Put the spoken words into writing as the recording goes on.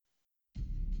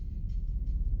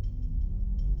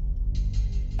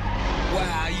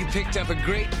picked up a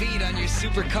great beat on your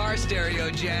supercar stereo,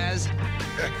 Jazz.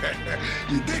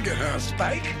 You dig it, huh,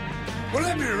 Spike? Well,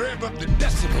 let me rev up the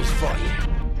decibels for you.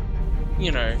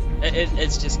 You know,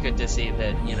 it's just good to see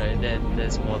that, you know,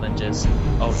 there's more than just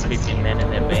old creepy men in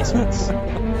their basements. I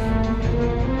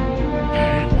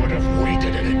would have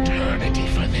waited an eternity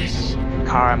for this.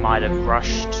 Kara might have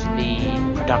rushed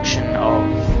the production of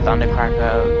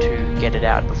Thundercracker to get it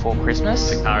out before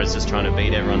Christmas. Kara's just trying to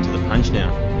beat everyone to the punch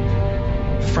now.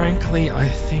 Frankly, I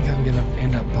think I'm going to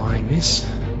end up buying this.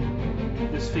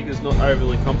 This figure's not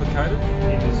overly complicated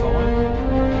in design.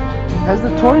 Has the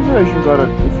toy version got a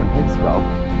different head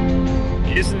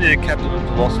sculpt? Isn't there a captain of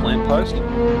the Lost Lamppost?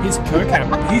 He's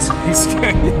co-captain. He's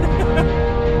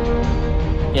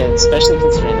Yeah, especially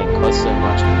considering they cost so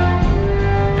much.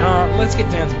 Let's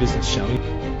get down to business, shall we?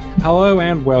 Hello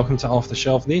and welcome to Off the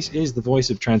Shelf. This is the voice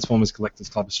of Transformers Collectors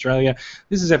Club Australia.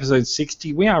 This is episode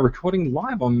 60. We are recording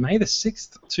live on May the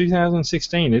 6th,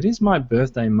 2016. It is my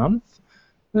birthday month,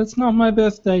 but it's not my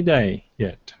birthday day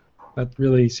yet. That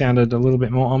really sounded a little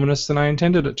bit more ominous than I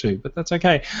intended it to, but that's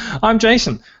okay. I'm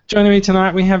Jason. Joining me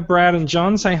tonight we have Brad and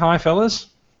John. Say hi, fellas.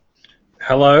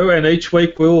 Hello, and each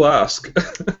week we'll ask.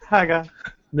 Hi, guys.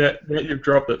 Now you've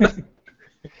dropped it.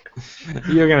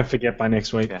 You're going to forget by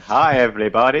next week. Hi,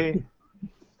 everybody.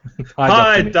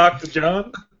 Hi, Dr.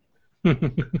 John.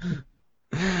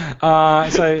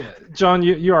 So, John,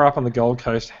 you are up on the Gold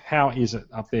Coast. How is it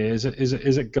up there? Is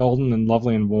it golden and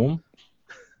lovely and warm?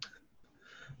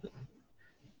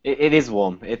 It is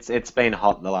warm. It's been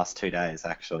hot the last 2 days,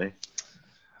 actually.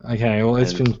 Okay, well,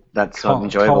 it's been that's not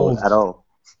enjoyable at all.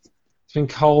 It's been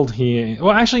cold here.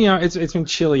 Well, actually, it's been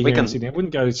chilly here in Sydney. I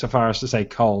wouldn't go so far as to say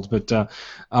cold, but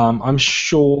I'm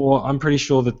pretty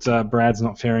sure that Brad's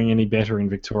not faring any better in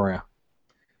Victoria.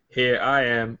 Here I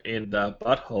am in the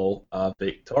butthole of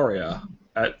Victoria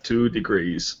at 2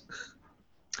 degrees.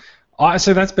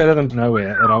 So that's better than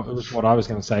nowhere. That was what I was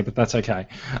going to say, but that's okay.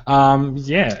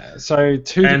 Yeah, so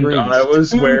 2 and degrees. I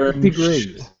was wearing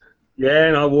degrees. Yeah,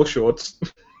 and I wore shorts.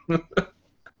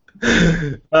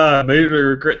 Immediately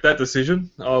regret that decision.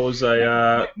 I was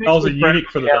a eunuch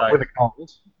for the day. With a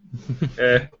cold.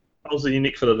 Yeah, I was a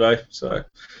eunuch for the day. So.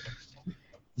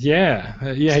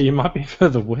 Yeah, you might be for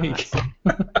the week.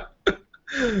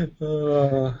 It's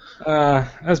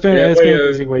been a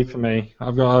busy week for me.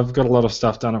 I've got a lot of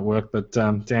stuff done at work, but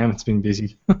damn, it's been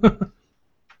busy.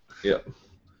 Yep.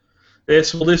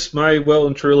 Yes, well, this may well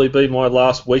and truly be my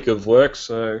last week of work,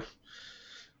 so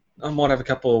I might have a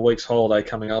couple of weeks holiday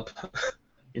coming up.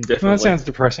 Indefinitely. Well, that sounds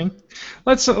depressing.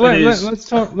 Let's talk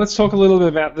a little bit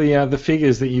about the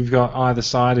figures that you've got either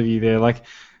side of you there. Like,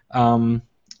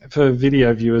 for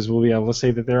video viewers, we'll be able to see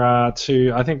that there are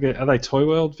two. I think are they Toy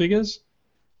World figures?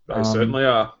 They certainly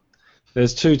are.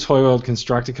 There's 2 Toy World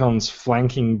Constructicons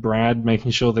flanking Brad,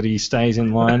 making sure that he stays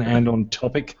in line and on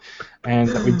topic, and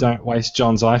that we don't waste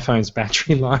John's iPhone's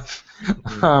battery life.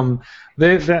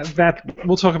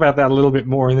 We'll talk about that a little bit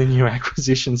more in the new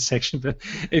acquisitions section, but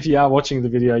if you are watching the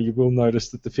video, you will notice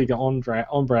that the figure on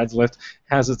Brad's left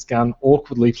has its gun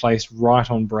awkwardly placed right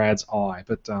on Brad's eye,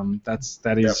 but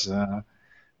that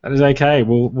is okay.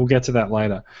 We'll get to that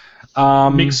later.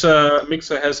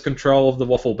 Mixer has control of the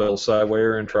waffle bell, so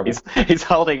we're in trouble. He's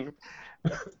holding.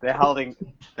 They're holding.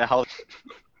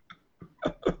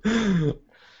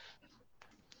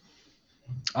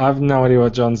 I have no idea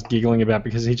what John's giggling about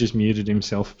because he just muted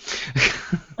himself.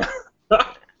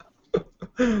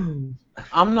 I'm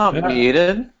not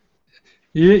muted.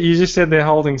 You just said they're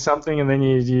holding something, and then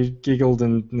you giggled,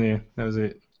 and yeah, that was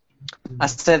it. I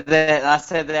said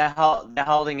they're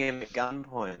holding him at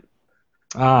gunpoint.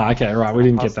 Ah, okay, right. We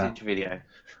didn't get that. Video.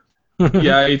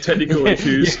 Yeah, technical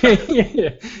issues.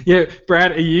 Yeah.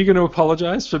 Brad, are you going to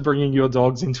apologise for bringing your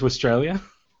dogs into Australia?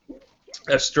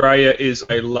 Australia is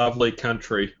a lovely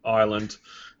country, island.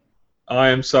 I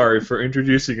am sorry for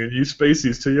introducing a new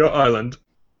species to your island,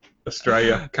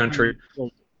 Australia country.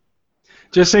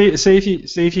 Just see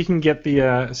if you can get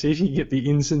the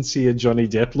insincere Johnny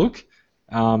Depp look,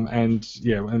 and I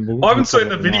haven't seen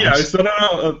the video, so I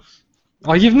don't know.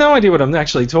 Oh, you've no idea what I'm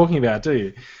actually talking about, do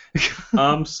you?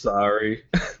 I'm sorry.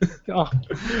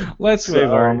 Let's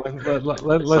move on. Let's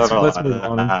move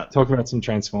on and talk about some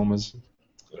Transformers.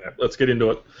 Yeah, let's get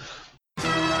into it.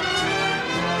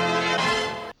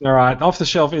 All right, Off the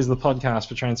Shelf is the podcast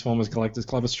for Transformers Collectors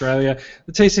Club Australia.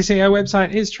 The TCCO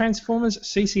website is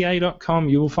transformerscca.com.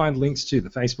 You will find links to the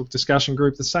Facebook discussion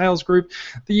group, the sales group,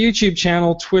 the YouTube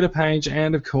channel, Twitter page,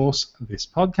 and of course this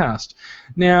podcast.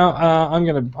 Now, I'm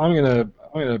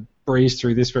gonna breeze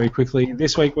through this very quickly.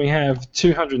 This week we have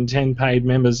 210 paid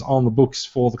members on the books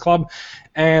for the club,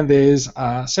 and there's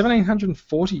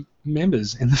 1,740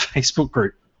 members in the Facebook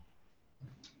group.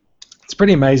 It's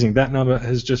pretty amazing. That number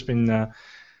has just been that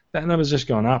number's just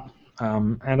gone up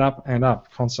and up and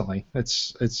up constantly.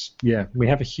 It's we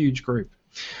have a huge group.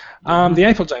 The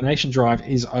April donation drive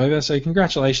is over, so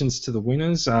congratulations to the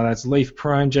winners. That's Leaf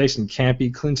Prime, Jason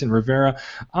Campy, Clinton Rivera,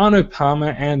 Arno Palmer,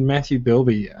 and Matthew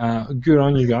Bilby. Good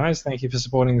on you guys. Thank you for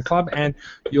supporting the club, and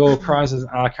your prizes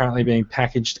are currently being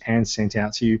packaged and sent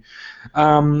out to you.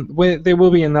 There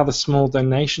will be another small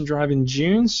donation drive in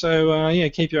June, so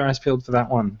keep your eyes peeled for that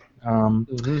one.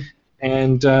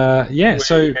 And Brad,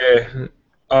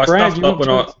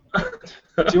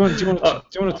 do you want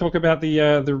to talk about the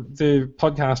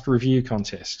podcast review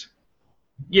contest?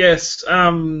 Yes.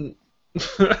 I've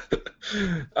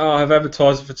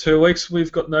advertised it for 2 weeks.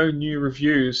 We've got no new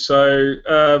reviews, so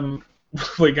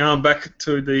we're going back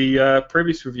to the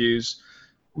previous reviews.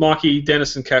 Mikey,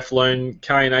 Dennis and Kathleen,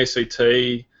 K and ACT,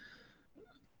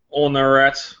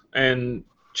 Ornarat and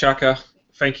Chaka,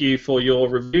 thank you for your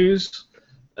reviews.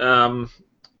 I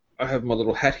have my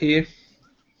little hat here.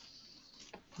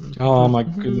 Oh my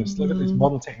goodness! Look at this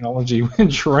modern technology. We're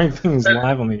drawing things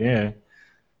live on the air.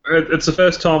 It's the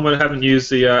first time we haven't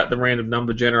used the random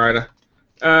number generator.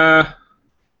 Let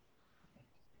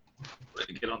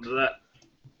me get onto that.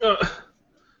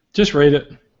 Just read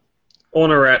it.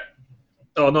 Ornarat.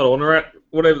 Oh, not Ornarat.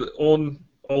 Whatever.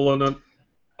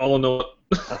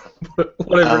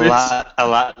 Whatever it is. A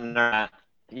Latnerat.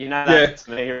 You know that's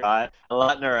me, right? A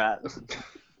Latnerat.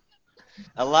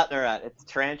 A Latnerat. It's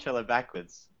tarantula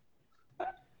backwards.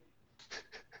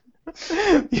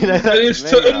 You know that's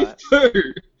me, right?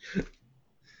 Too.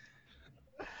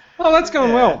 Oh, that's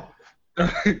going well.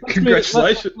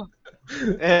 Congratulations.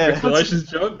 Congratulations,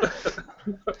 John.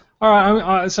 All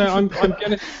right, so I'm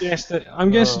going to suggest that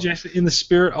in the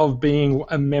spirit of being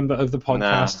a member of the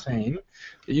podcast team,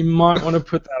 that you might want to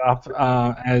put that up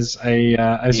as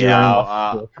your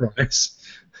own prize.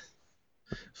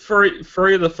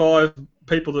 Three of the 5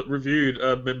 people that reviewed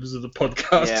are members of the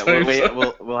podcast team.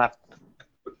 We'll have.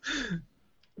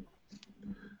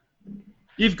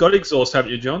 You've got exhaust, haven't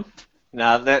you, John?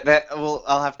 No,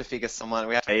 I'll have to figure someone.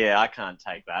 I can't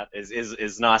take that.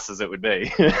 As nice as it would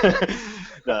be.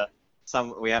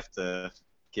 We have to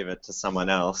give it to someone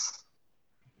else.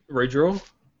 Redraw.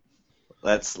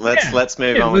 Let's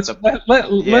move on let's do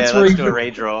a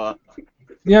redraw.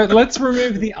 Yeah, let's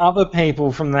remove the other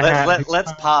people from the hat.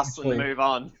 Let's pass and move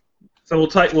on. So we'll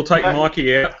take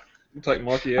Mikey out. We'll take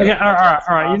Mikey out. Okay, all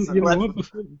right. You know what?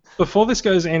 Before this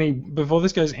goes any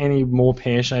more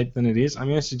pear-shaped than it is, I'm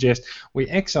going to suggest we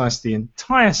excise the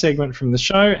entire segment from the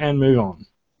show and move on.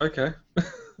 Okay.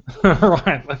 All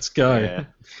right, let's go. Yeah.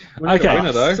 Okay.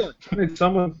 Winner, though.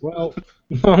 So, well,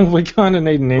 we kind of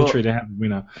need an entry to have a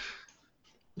winner.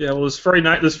 Yeah, well, there's three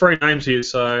names here,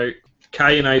 so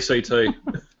K and ACT. I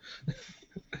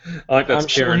think that's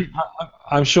Kieran.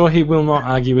 I'm sure he will not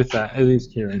argue with that. It is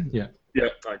Kieran. Yeah. Yeah,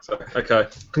 I think so. Okay.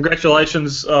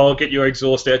 Congratulations. I'll get your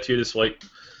exhaust out to you this week.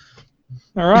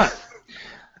 All right.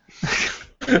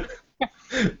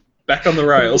 Back on the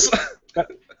rails.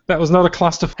 That was not a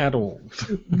cluster at all.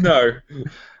 No.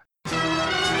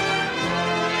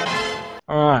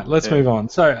 All right, let's move on.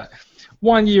 So,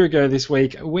 1 year ago this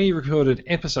week, we recorded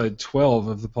episode 12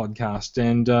 of the podcast,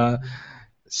 and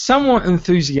somewhat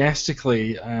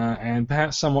enthusiastically and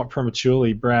perhaps somewhat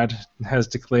prematurely, Brad has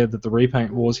declared that the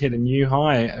repaint wars hit a new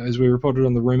high as we reported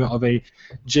on the rumour of a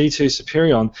G2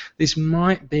 Superion. This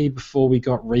might be before we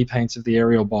got repaints of the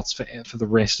aerial bots for the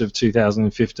rest of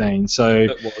 2015. So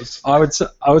I would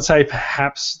say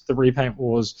perhaps the repaint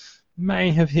wars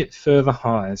may have hit further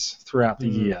highs throughout the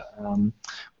year.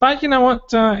 But you know what?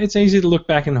 It's easy to look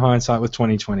back in hindsight with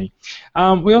 2020.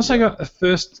 We also got a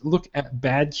first look at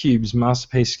Bad Cube's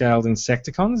masterpiece scaled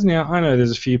Insecticons. Now, I know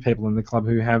there's a few people in the club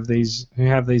who have these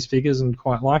figures and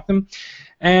quite like them.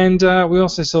 And we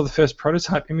also saw the first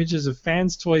prototype images of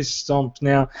Fans Toys Stomped.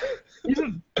 Now,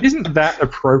 isn't that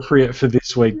appropriate for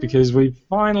this week? Because we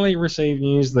finally received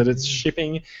news that it's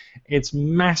shipping. It's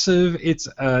massive. It's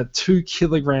a 2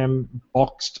 kilogram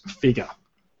boxed figure.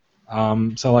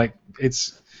 So like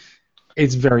it's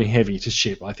very heavy to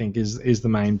ship, I think is the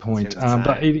main point.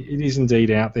 But it is indeed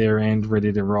out there and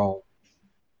ready to roll.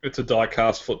 It's a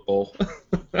die-cast football.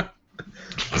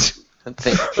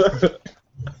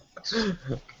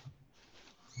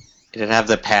 It'd have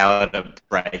the power to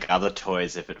break other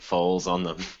toys if it falls on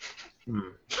them.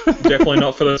 Definitely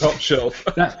not for the top shelf.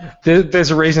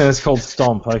 There's a reason it's called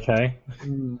Stomp, okay?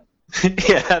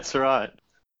 Yeah, that's right.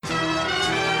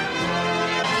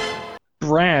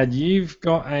 Brad, you've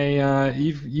got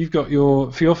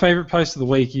your for your favourite post of the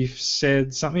week. You've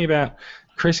said something about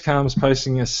Chris Carm's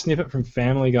posting a snippet from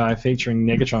Family Guy featuring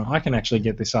Negatron. I can actually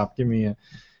get this up. Give me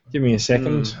a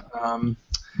second.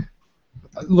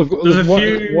 Look, what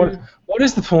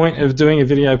is the point of doing a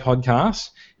video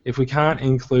podcast if we can't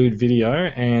include video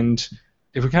and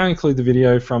if we can't include the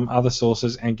video from other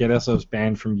sources and get ourselves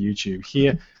banned from YouTube?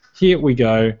 Here we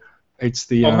go. It's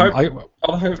the. I hope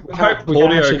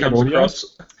audio comes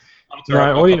across.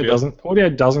 No, audio doesn't. Audio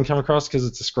doesn't come across because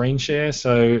it's a screen share.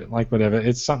 So like whatever,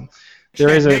 it's some. There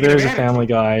is a Family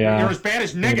Guy. You're as bad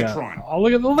as Negatron. Oh,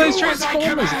 look at all those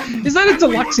Transformers! Is that a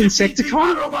deluxe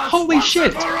Insecticon? Holy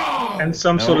shit! And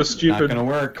some sort of stupid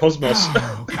Cosmos.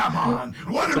 Oh, come on.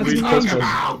 What are That's we amazing. talking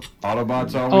about?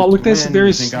 Autobots always Oh, look, win.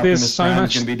 there's You think Optimus so Prime's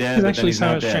much. gonna be dead, There's but actually then he's so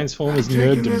not much dead. Transformers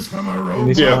Taking this from a nerddom in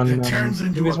this robot one. that turns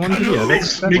into In this a one video. canoe.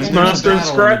 That's Mixmaster and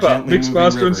Scrapper.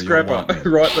 Mixmaster and Scrapper.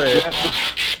 Right there.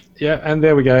 Yeah, and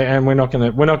there we go. And we're not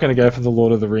gonna go for the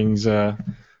Lord of the Rings.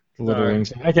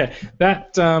 Rings. Okay,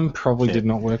 that probably did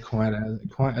not work quite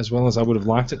as well as I would have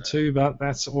liked it to, but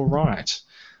that's all right.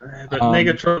 But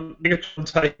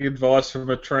Negatron taking advice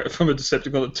from a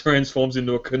Decepticon that transforms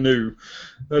into a canoe.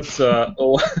 That's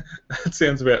all. That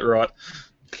sounds about right.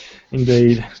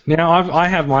 Indeed. Now I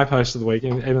have my post of the week,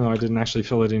 even though I didn't actually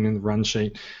fill it in the run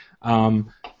sheet.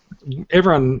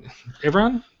 Everyone,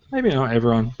 maybe not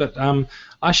everyone, but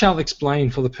I shall explain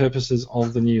for the purposes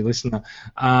of the new listener.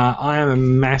 I am a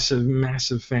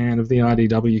massive fan of the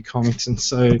IDW comics, and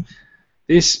so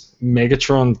this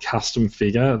Megatron custom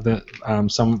figure that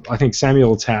I think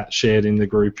Samuel Tat shared in the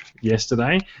group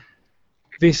yesterday,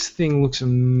 this thing looks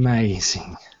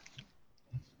amazing.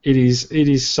 It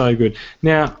is so good.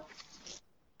 Now,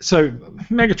 so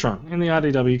Megatron in the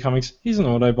IDW comics, he's an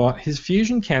Autobot. His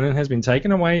fusion cannon has been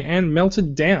taken away and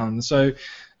melted down, so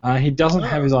he doesn't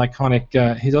have his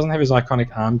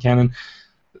iconic arm cannon.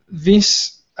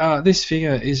 This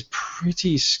figure is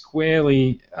pretty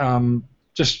squarely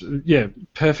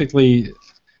perfectly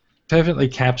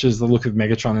captures the look of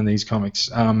Megatron in these comics.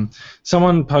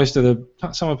 Someone posted a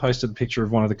picture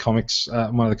of one of the comic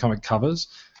covers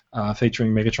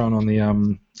featuring Megatron on the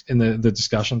in the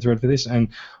discussion thread for this, and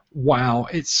wow,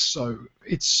 it's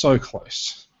so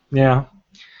close. Now,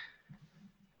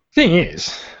 thing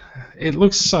is, it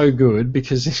looks so good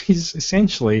because it is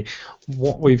essentially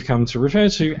what we've come to refer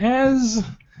to as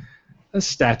a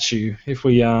statue. If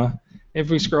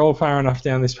we scroll far enough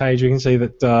down this page, we can see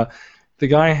that the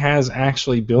guy has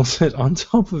actually built it on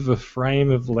top of a frame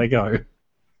of Lego.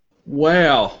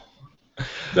 Wow,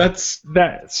 that's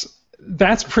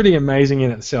pretty amazing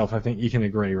in itself. I think you can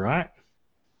agree, right?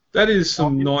 That is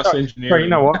some nice engineering. Sorry, you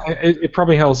know what? It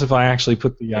probably helps if I actually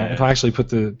put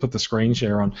the screen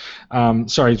share on.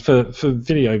 Sorry for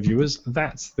video viewers.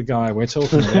 That's the guy we're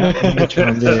talking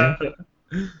about.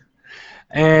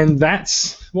 And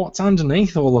that's what's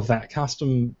underneath all of that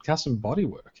custom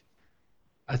bodywork.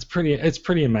 It's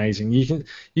pretty amazing. You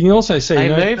can also see.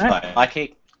 They move though.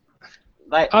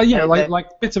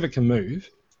 Like bits of it can move.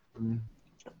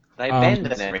 They bend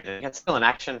and everything. It's still an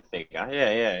action figure.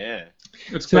 Yeah.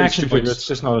 It's an action figure. It's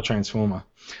just not a transformer.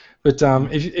 But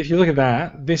if you look at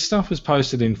that, this stuff was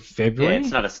posted in February. Yeah,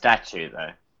 it's not a statue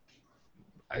though.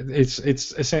 It's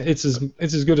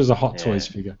as good as a Hot Toys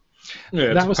figure.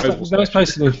 Yeah, that was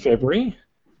posted in February,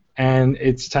 and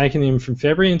it's taken him from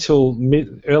February until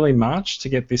early March to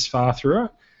get this far through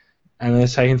it, and then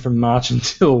it's taken from March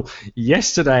until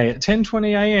yesterday at 10:20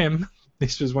 a.m.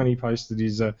 This was when he posted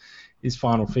his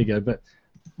final figure. But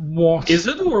what is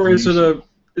it, or is it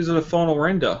a final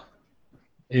render?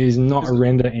 It is not a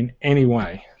render in any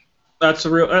way. That's a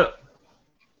real.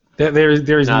 There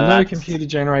is no computer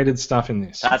generated stuff in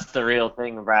this. That's the real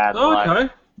thing, Brad. Okay.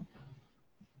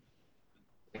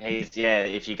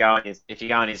 If you go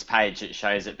on his page, it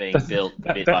shows it being built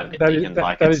bit by bit.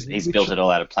 He's built it all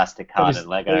out of plastic card and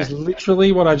Lego. That is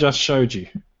literally what I just showed you.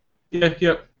 Yeah.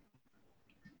 Yep.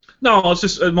 No,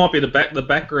 it might be the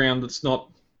background that's not.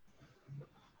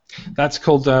 That's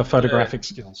called photographic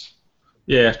skills.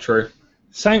 Yeah, true.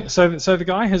 So the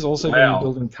guy has also been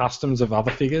building customs of other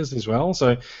figures as well.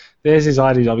 So there's his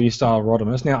IDW style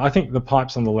Rodimus. Now I think the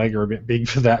pipes on the leg are a bit big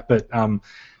for that, but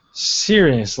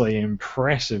seriously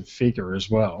impressive figure as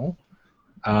well.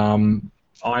 Iron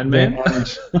Man.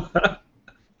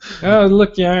 Oh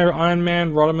look, Iron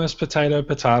Man, Rodimus, potato.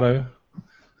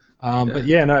 But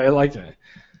yeah, no, like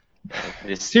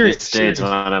this dude's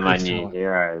one of my new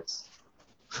heroes.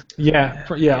 Yeah.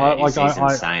 He's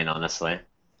insane, honestly.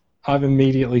 I've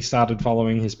immediately started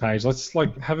following his page. Let's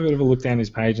have a bit of a look down his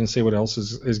page and see what else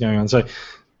is going on. So,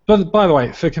 but by the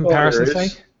way, for comparison's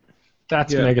sake,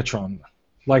 that's Megatron.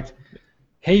 Like,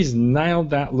 he's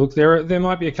nailed that look. There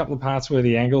might be a couple of parts where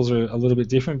the angles are a little bit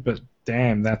different, but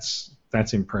damn, that's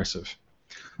impressive.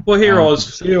 Well, here I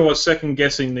was second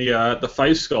guessing the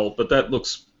face sculpt, but that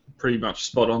looks pretty much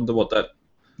spot on to what that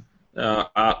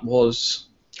art was.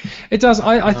 It does.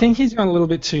 I think he's gone a little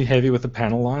bit too heavy with the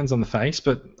panel lines on the face,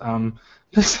 but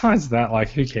besides that, like,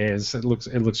 who cares? It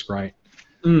looks great.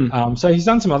 So he's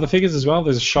done some other figures as well.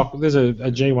 There's a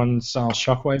G1 style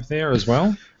Shockwave there as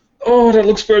well. Oh, that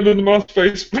looks better than my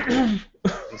face.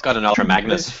 He's got an Ultra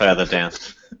Magnus further down.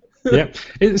 Yep.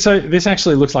 So this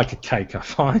actually looks like a cake, I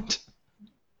find.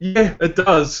 Yeah, it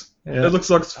does. Yeah. It looks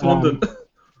like it's fondant.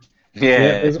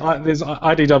 Yeah. There's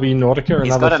IDW Nautica,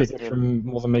 another figure from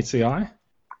More Than Meets the Eye.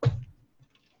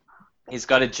 He's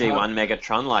got a G1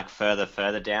 Megatron like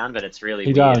further down, but it's really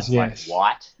He weird. does, It's yes. like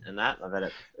white and that. I bet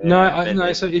it.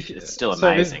 No. So if it's still so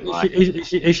amazing.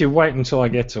 if you wait until I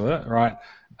get to it, right?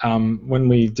 When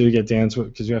we do get down to it,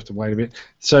 because you have to wait a bit.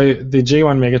 So the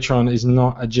G1 Megatron is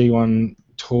not a G1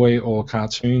 toy or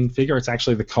cartoon figure. It's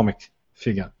actually the comic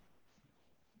figure.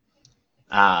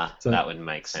 So that would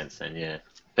make sense then, yeah.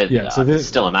 But yeah, so I'm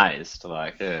still amazed.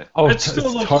 Like, yeah. Oh, It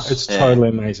still looks- it's totally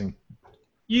amazing.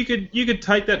 You could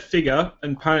take that figure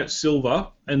and paint it silver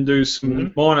and do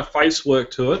some minor face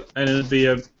work to it, and it'd be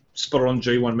a spot-on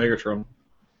G1 Megatron.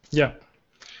 Yeah.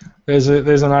 There's an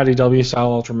IDW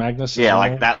style Ultra Magnus. Yeah,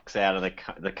 like that's out of the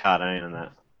cartoon and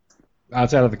that.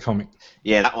 It's out of the comic.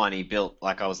 Yeah, that one he built.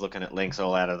 Like I was looking at links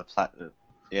all out of the plastic.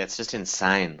 Yeah, it's just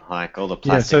insane. Like all the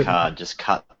plastic card just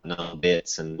cut in little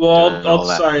bits and. Well, all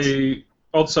I'd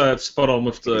say it's spot on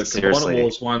with the Seriously. Combiner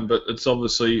Wars one, but it's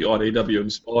obviously IDW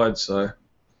inspired, so.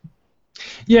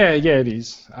 Yeah, it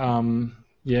is.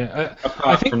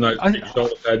 Apart from those big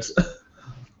shoulder pads.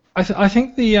 I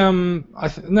think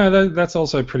that's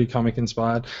also pretty comic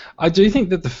inspired. I do think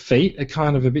that the feet are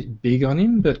kind of a bit big on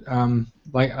him, but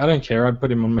like I don't care. I'd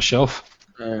put him on my shelf.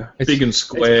 Big and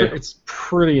square. It's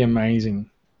pretty amazing.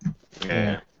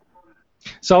 Yeah.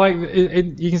 So like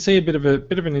you can see a bit of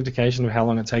an indication of how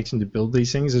long it takes him to build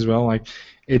these things as well. Like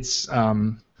this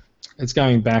is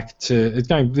going back to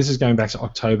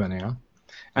October now,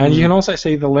 and you can also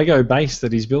see the Lego base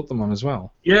that he's built them on as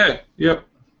well. Yeah. Yep.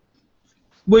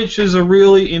 Which is a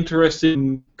really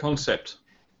interesting concept.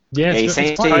 Yeah, he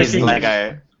seems to use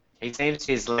Lego. He seems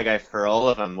to use Lego for all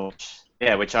of them,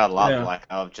 which I love. Yeah. Like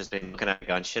I've just been looking at it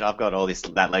going, shit, I've got all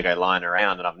that Lego lying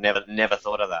around, and I've never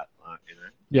thought of that. Like, you know.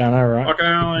 Yeah, I know, right?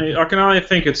 I can only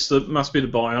think must be the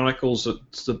Bionicles.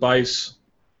 It's the base.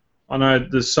 I know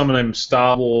there's some of them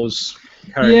Star Wars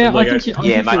characters. Yeah, Lego. I think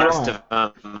you're most right.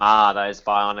 of them are those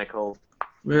Bionicle.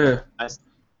 Yeah.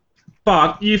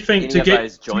 But you think to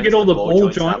get all the ball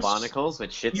joints, Bionicles,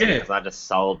 which shits Yeah. me because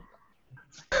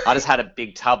I just had a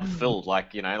big tub filled,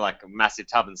 like a massive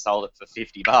tub, and sold it for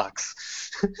 $50.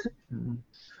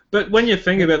 But when you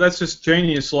think about it, that's just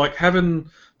genius. Like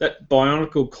having that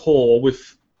Bionicle core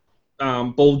with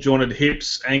ball jointed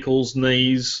hips, ankles,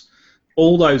 knees,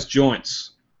 all those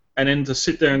joints, and then to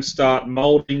sit there and start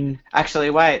molding.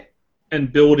 Actually, wait.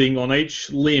 And building on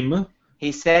each limb.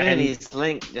 He said in his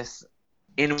link, just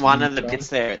in one of the bits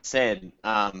there, it said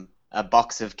a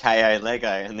box of KO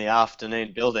Lego in the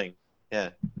afternoon building. Yeah.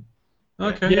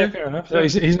 Okay. Yeah, fair enough. So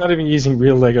he's not even using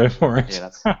real Lego for it. Yeah,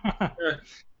 that's.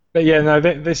 But yeah, no,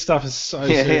 this stuff is so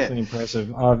seriously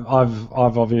impressive. I've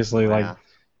obviously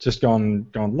just gone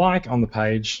like on the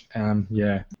page.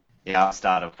 Yeah. Yeah, I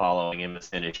started following him as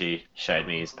soon as he showed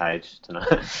me his page tonight.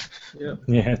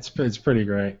 Yeah, it's pretty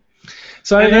great.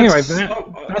 So anyway,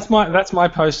 that's my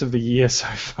post of the year so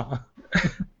far.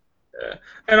 Yeah.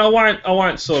 And I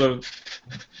won't sort of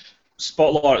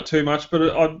spotlight it too much, but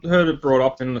I heard it brought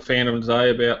up in the fandom today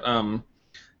about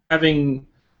having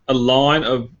a line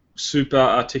of super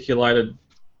articulated,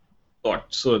 like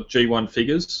sort of G1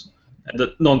 figures, and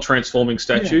the non-transforming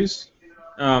statues.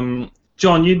 Yeah.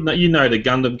 John, you know the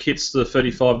Gundam kits, the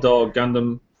 $35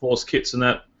 Gundam Force kits, and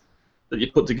that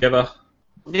you put together.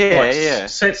 Yeah.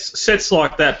 Sets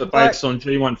like that, but based on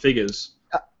G1 figures.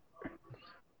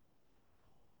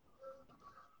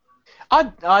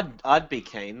 I'd be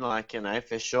keen,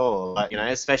 for sure.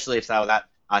 Especially if they were that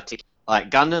articulate.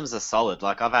 Like Gundams are solid.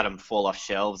 Like I've had them fall off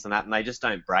shelves and that, and they just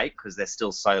don't break because they're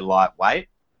still so lightweight.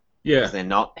 Yeah. They're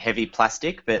not heavy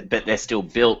plastic, but they're still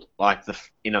built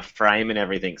in a frame and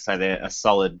everything, so they're a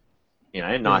solid,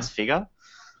 nice figure.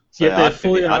 So yeah, they're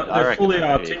fully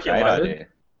articulated.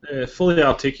 They're fully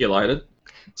articulated.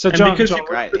 So John, we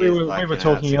we were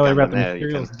talking earlier about the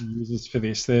materials he uses for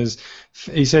this.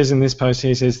 He says in this post,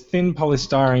 he says thin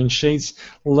polystyrene sheets,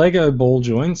 Lego ball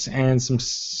joints, and some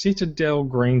Citadel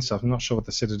green stuff. I'm not sure what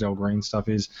the Citadel green stuff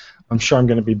is. I'm sure I'm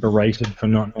going to be berated for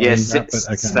not knowing that. But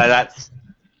okay. So that's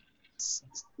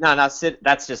No, that's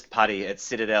just Putty. It's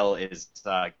Citadel is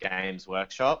Games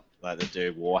Workshop. Like they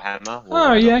do Warhammer.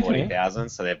 Oh, yeah, okay. 40,000.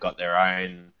 So they've got their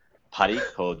own putty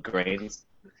called Greens.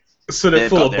 So They've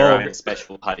full got of their bog. own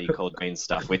special putty called Green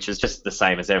Stuff, which is just the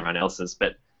same as everyone else's,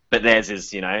 but theirs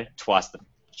is, twice the.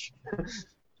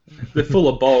 They're full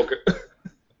of bog.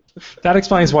 That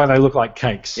explains why they look like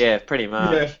cakes. Yeah, pretty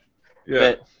much. Yeah.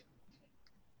 But,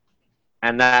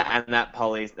 and that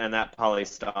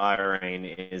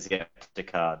polystyrene is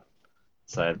card.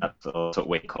 So that's what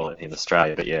we call it in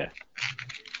Australia. But yeah,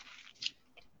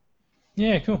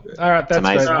 Yeah, cool. All right, it's that's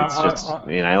amazing. great. It's just like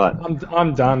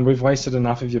I'm done. We've wasted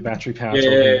enough of your battery power Yeah.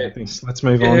 talking about this. Let's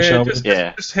move on, shall we?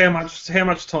 Just how much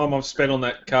time I've spent on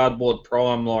that cardboard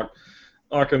prime. Like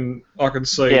I can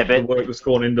see the work that's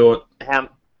gone into it.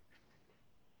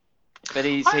 But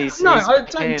he's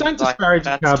don't paying, disparage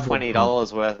that's cardboard.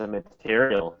 $20 worth of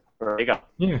material for a figure.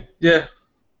 Yeah.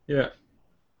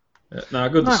 No,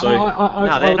 good to see.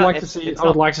 I would like to see. I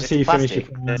would like to see you finish your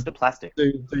It's the plastic.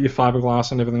 do your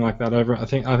fiberglass and everything like that over it. I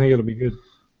think it'll be good.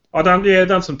 I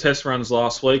done some test runs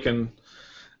last week, and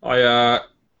I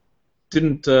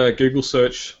didn't Google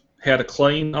search how to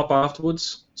clean up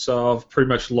afterwards. So I've pretty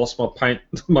much lost my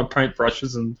paint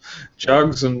brushes and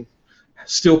jugs, and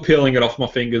still peeling it off my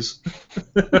fingers.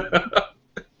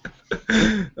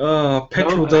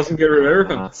 Petrol doesn't get rid of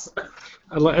everything.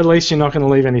 At least you're not going to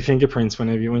leave any fingerprints when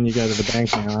you go to the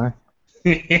bank now,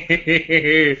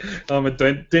 I'm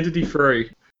identity free.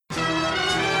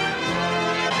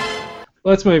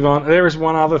 Let's move on. There is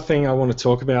one other thing I want to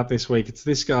talk about this week. It's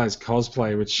this guy's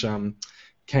cosplay, which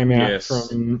came out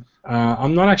from.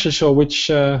 I'm not actually sure which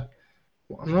Comic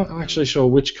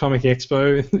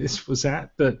Expo this was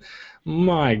at, but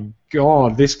my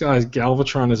God, this guy's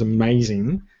Galvatron is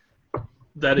amazing.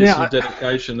 That is some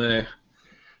dedication there.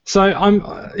 So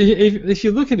if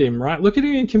you look at him, right, look at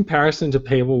him in comparison to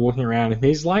people walking around him.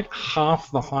 He's like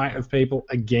half the height of people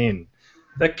again.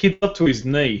 That kid's up to his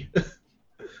knee.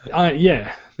 Like you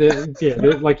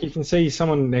can see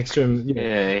someone next to him.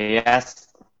 Yes.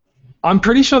 I'm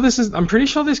pretty sure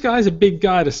this guy's a big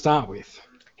guy to start with.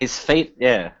 His feet,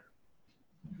 yeah.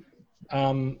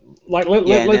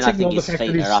 Let's ignore the fact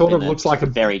that he sort of looks like a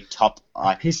very top.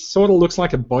 He sort of looks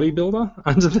like a bodybuilder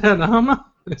under that armor.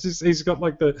 He's got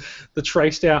like the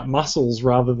traced out muscles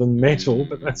rather than metal,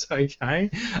 but that's okay.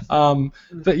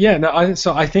 But yeah, no.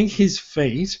 I think his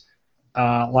feet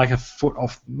are like a foot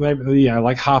off, maybe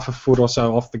like half a foot or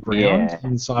so off the ground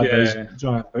inside those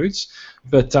giant boots.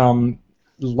 But I'm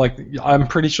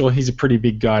pretty sure he's a pretty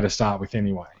big guy to start with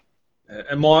anyway.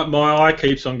 And my eye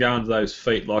keeps on going to those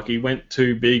feet. Like he went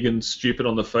too big and stupid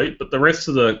on the feet, but the rest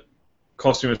of the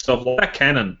costume and stuff, like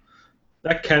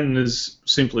that cannon is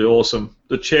simply awesome.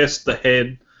 The chest, the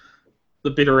head, the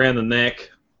bit around the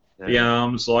neck, the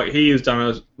arms. Like he has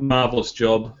done a marvelous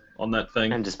job on that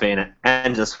thing. And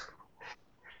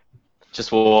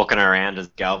just walking around as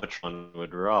Galvatron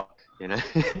would rock.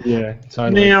 Yeah,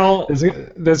 totally. Now,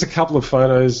 there's a couple of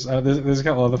photos. There's a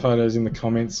couple other photos in the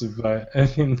comments of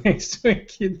him next to a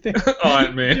kid there.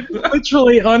 Iron Man,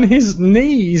 literally on his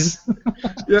knees.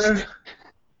 Yeah.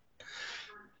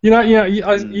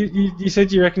 You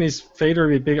said you reckon his feet are a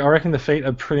bit big. I reckon the feet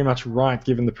are pretty much right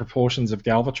given the proportions of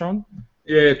Galvatron.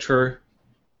 Yeah, true.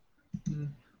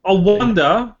 I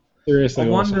wonder. Seriously,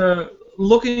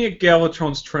 looking at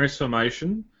Galvatron's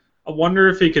transformation, I wonder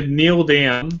if he could kneel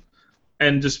down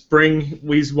and just bring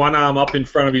his one arm up in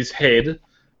front of his head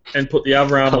and put the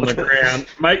other arm on the ground,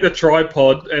 make the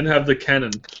tripod, and have the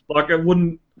cannon. Like it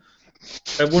wouldn't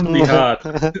be hard.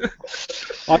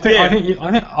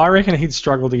 I reckon he'd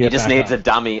struggle to get. He just back needs up.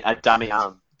 a dummy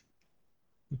arm.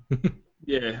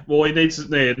 Yeah, well, he needs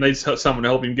someone to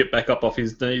help him get back up off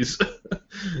his knees.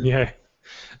 Yeah.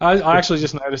 I actually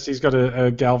just noticed he's got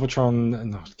a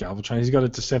Galvatron, not Galvatron, he's got a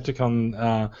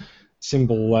Decepticon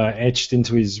symbol etched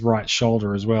into his right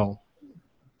shoulder as well.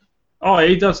 Oh,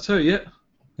 he does too, yeah.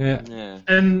 Yeah.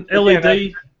 And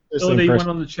LED went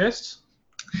on the chest?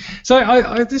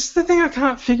 So this is the thing I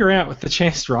can't figure out with the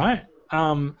chest, right?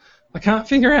 I can't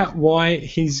figure out why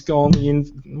he's gone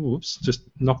the Whoops, just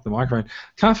knocked the microphone.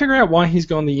 Can't figure out why he's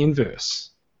gone the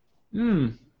inverse.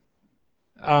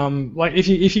 Like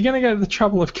if you're gonna go to the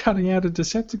trouble of cutting out a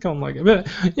Decepticon, but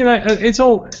it's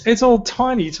all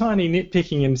tiny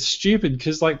nitpicking and stupid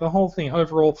because like the whole thing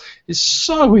overall is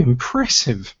so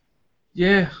impressive.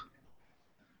 Yeah.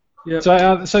 Yeah.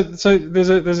 So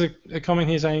there's a comment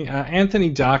here saying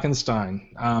Anthony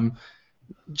Darkenstein,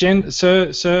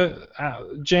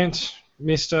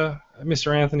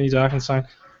 Mr. Anthony Darkenstein,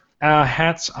 our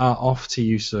hats are off to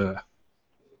you, sir.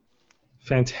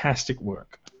 Fantastic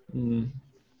work.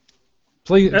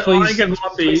 Please, I think it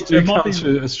might be. please do It might come be.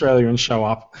 to Australia and show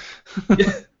up.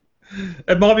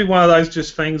 It might be one of those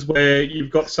just things where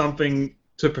you've got something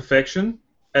to perfection,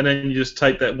 and then you just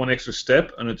take that one extra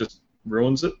step, and it just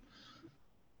ruins it.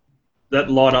 That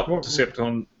light up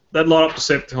Decepticon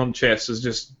chest is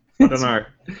just. I don't know.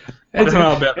 I don't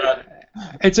know about that.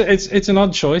 It's an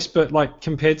odd choice, but like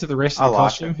compared to the rest of the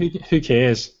costume, who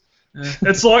cares?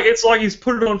 It's like he's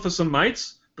put it on for some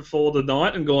mates before the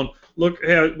night and gone, look,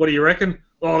 what do you reckon?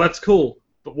 Oh, that's cool.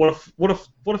 But what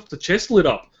if the chest lit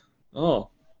up? Oh,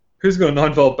 who's got a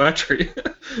 9-volt battery?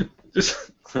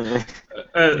 Just I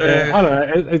don't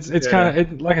know. It's kind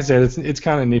of like I said, it's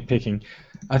kind of nitpicking.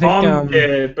 I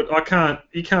think but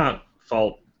you can't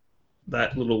fault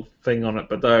that little thing on it,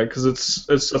 but though because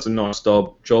it's such a nice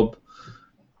job.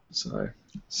 So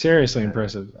seriously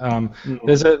impressive.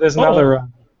 There's another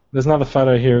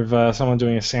photo here of someone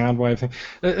doing a sound wave thing.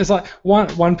 It's like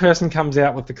one person comes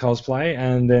out with the cosplay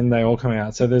and then they all come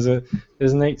out. So there's a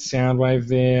neat sound wave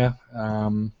there,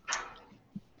 and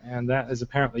that is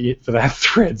apparently it for that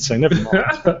thread. So never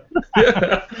mind.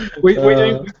 we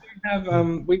do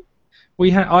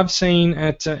have I've seen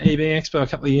at EB Expo a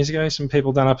couple of years ago some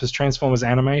people done up as Transformers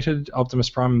animated Optimus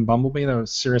Prime and Bumblebee. They were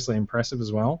seriously impressive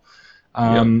as well.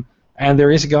 And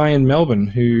there is a guy in Melbourne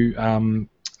who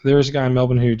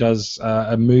does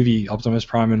a movie Optimus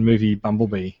Prime and movie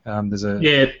Bumblebee.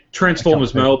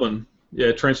 Transformers Melbourne.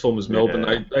 Yeah, Transformers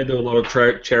Melbourne. They do a lot of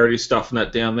charity stuff and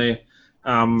that down there.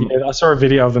 I saw a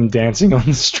video of them dancing on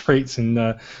the streets in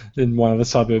one of the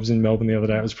suburbs in Melbourne the other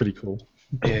day. It was pretty cool.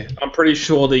 Yeah, I'm pretty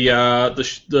sure the 4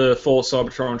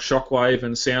 Cybertron Shockwave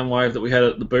and Soundwave that we had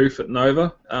at the booth at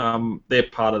Nova, they're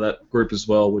part of that group as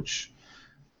well, which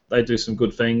they do some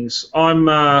good things. I've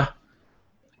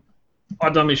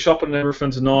done my shopping and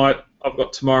everything tonight. I've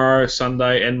got tomorrow,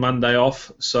 Sunday, and Monday off,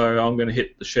 so I'm going to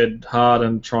hit the shed hard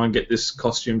and try and get this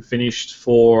costume finished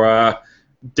for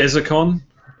Desicon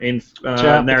in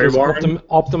Narre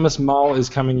Optimus Mole is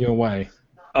coming your way.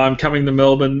 I'm coming to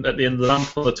Melbourne at the end of the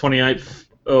month on the 28th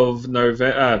of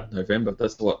November.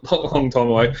 That's a long time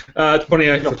away.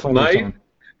 28th of May. Time.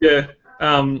 Yeah.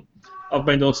 I've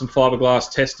been doing some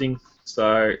fiberglass testing,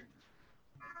 so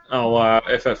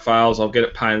if it fails, I'll get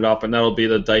it painted up, and that'll be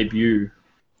the debut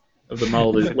of the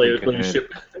mold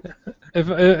leadership.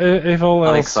 If all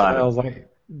else fails, like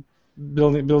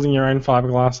building your own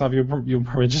fiberglass up, you'll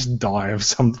probably just die of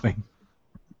something.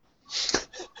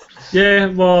 Yeah,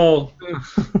 well,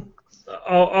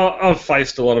 I've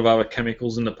faced a lot of other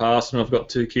chemicals in the past, and I've got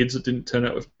 2 kids that didn't turn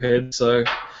out with heads, so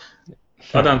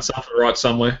I've done something right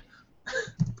somewhere.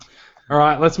 All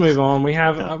right, let's move on. We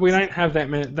don't have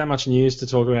that much news to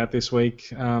talk about this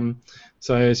week,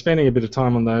 so spending a bit of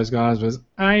time on those guys was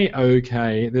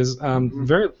okay. There's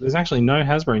actually no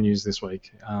Hasbro news this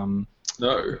week.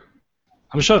 No.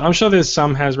 I'm sure there's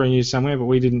some Hasbro news somewhere, but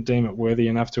we didn't deem it worthy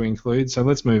enough to include. So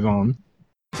let's move on.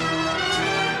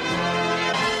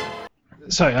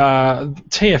 So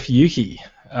TF Yuki,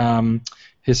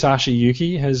 Hisashi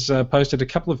Yuki, has posted a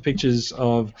couple of pictures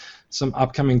of some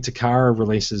upcoming Takara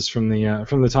releases from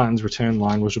the Titans Return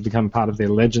line, which will become part of their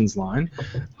Legends line.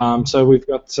 So we've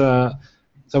got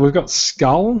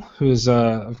Skull, who is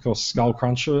of course Skull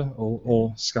Cruncher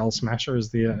or Skull Smasher,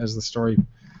 as the story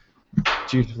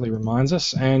dutifully reminds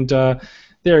us. And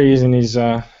there he is in his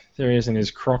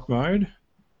Croc mode,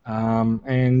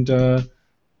 and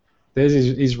there's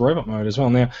his robot mode as well.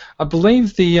 Now, I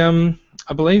believe the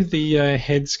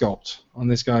head sculpt on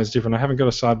this guy is different. I haven't got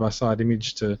a side-by-side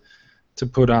image to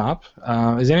put up.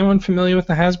 Is anyone familiar with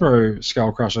the Hasbro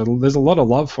Skull Crusher? There's a lot of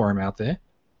love for him out there.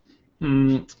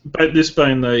 But this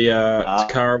being the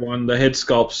Takara one, the head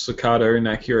sculpt's a cartoon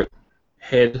accurate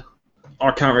head.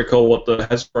 I can't recall what the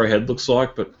Hasbro head looks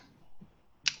like, but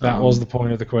that was the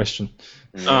point of the question.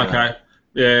 Yeah. Okay.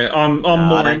 Yeah, I'm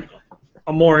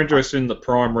more interested in the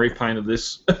Prime repaint of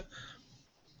this.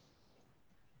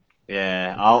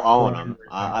 Yeah, I want them.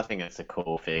 I think it's a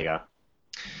cool figure.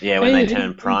 Yeah, when they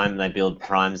turn Prime, they build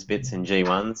Prime's bits in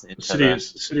G1s.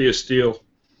 City of Steel.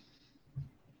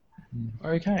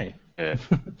 Okay. Yeah.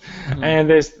 And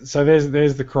there's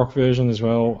the Croc version as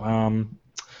well.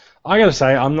 I gotta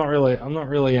say, I'm not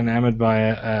really enamored by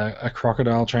a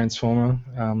crocodile transformer.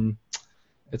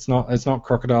 It's not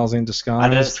crocodiles in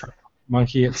disguise,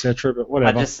 monkey, etc. But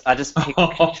whatever. I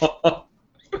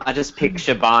just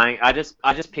picture buying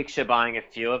a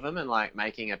few of them and like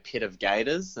making a pit of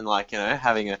gators and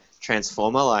having a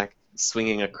transformer like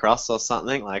swinging across or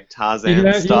something like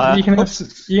Tarzan style. You can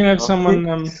have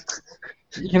someone.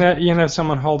 You can have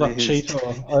someone hold up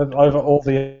Cheetah over all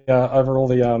the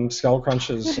Skull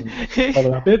Crunchers and hold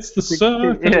it up. It's the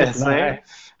circus. Yes,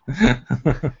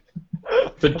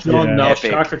 For John Yeah. Null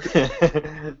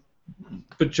Epic.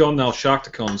 For John Null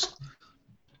Sharkticons.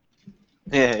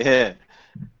 Yeah.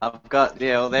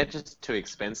 Well, they're just too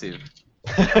expensive.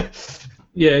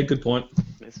 Yeah, good point.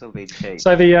 This will be cheap.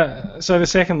 So the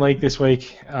second leak this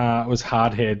week was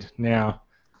Hardhead. Now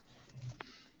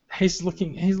he's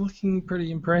looking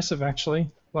pretty impressive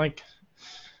actually. Like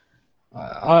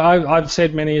I've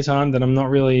said many a time that I'm not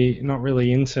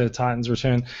really into Titan's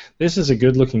Return. This is a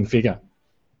good looking figure.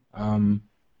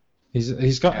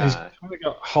 He's probably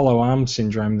got hollow arm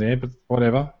syndrome there, but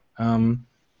whatever.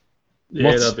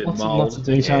 Yeah, that'll be lots mold. of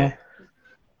detail. Yeah.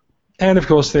 And of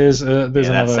course, there's that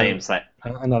another seems like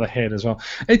another head as well.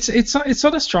 It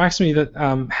sort of strikes me that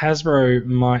Hasbro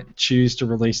might choose to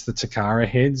release the Takara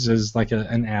heads as like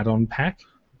an add-on pack.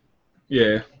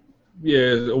 Yeah,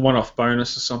 a one-off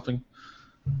bonus or something.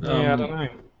 Yeah, I don't know.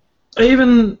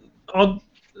 Even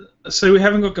we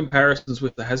haven't got comparisons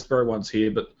with the Hasbro ones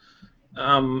here, but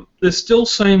there still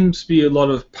seems to be a lot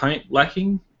of paint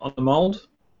lacking on the mold.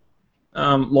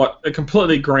 Like a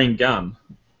completely green gun.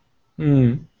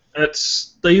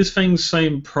 These things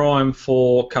seem prime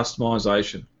for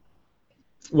customization.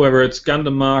 Whether it's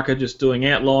Gundam Marker just doing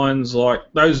outlines like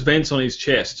those vents on his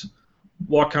chest,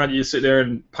 why can't you sit there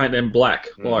and paint them black,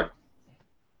 like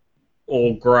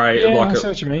or grey? Yeah, like I see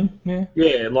what you mean.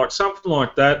 yeah, like something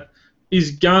like that.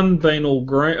 His gun being all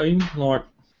green, like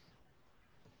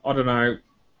I don't know.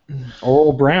 Or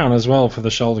all brown as well for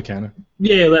the shoulder cannon.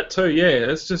 Yeah, that too.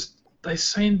 Yeah, it's just they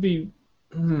seem to be.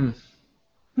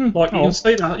 Like you can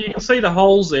see the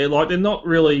holes there. Like they're not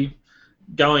really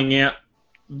going out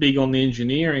big on the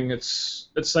engineering. It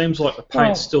seems like the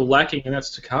paint's still lacking, and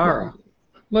that's Takara.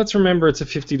 Let's remember it's a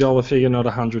 $50 figure, not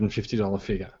a $150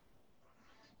 figure.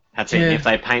 that's it. If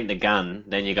they paint the gun,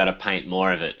 then you got to paint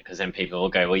more of it because then people will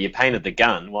go, well, you painted the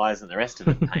gun. Why isn't the rest of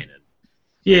it painted?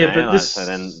 Yeah, but this. So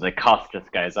then the cost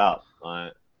just goes up.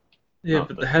 Like, Yeah,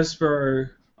 but the Hasbro.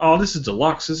 Oh, this is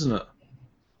deluxe, isn't it?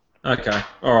 Okay,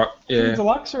 alright, Is he yeah.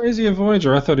 Deluxe or is he a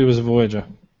Voyager? I thought he was a Voyager.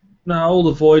 No, all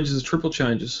the Voyages are triple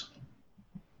changes.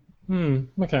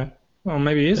 Okay. Well,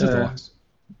 maybe he is a Yeah. Deluxe.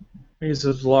 He's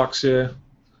a deluxe, yeah.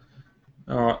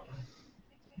 Alright.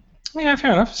 Yeah,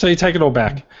 fair enough. So you take it all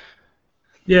back.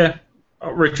 Yeah,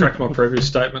 I'll retract my previous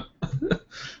statement.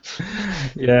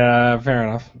 Yeah, fair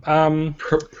enough.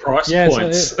 Price Yeah,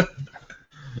 points.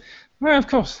 Well, of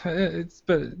course.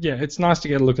 It's nice to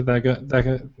get a look at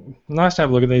nice to have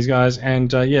a look at these guys.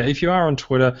 And if you are on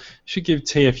Twitter, you should give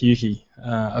TF Yuki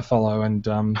a follow, and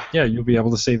you'll be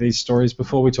able to see these stories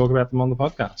before we talk about them on the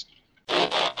podcast.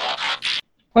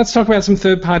 Let's talk about some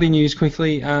third-party news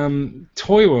quickly.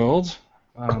 Toy World.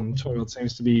 Toy World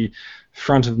seems to be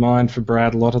front of mind for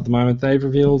Brad a lot at the moment. They've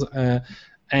revealed a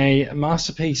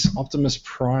Masterpiece Optimus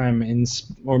Prime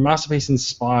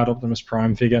Masterpiece-inspired Optimus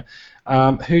Prime figure,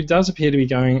 who does appear to be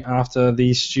going after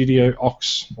the Studio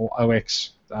Ox or OX.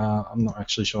 I'm not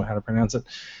actually sure how to pronounce it.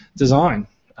 Design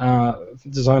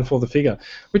for the figure,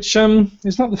 which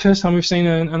is not the first time we've seen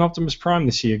an Optimus Prime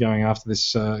this year going after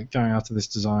this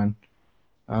design.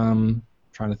 Trying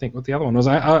to think what the other one was.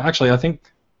 I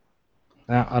think.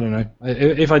 I don't know.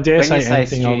 If I dare say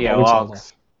anything, Studio I'll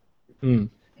Ox.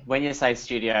 When you say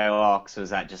Studio Ox, was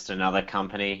that just another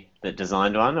company that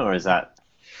designed one, or is that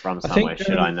from somewhere?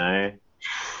 Should I know?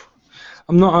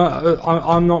 I'm not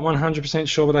 100%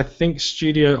 sure, but I think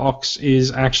Studio Ox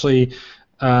is actually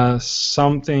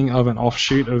something of an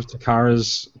offshoot of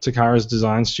Takara's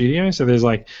design studio. So there's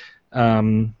like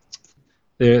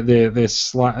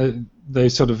they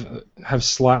sort of have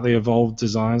slightly evolved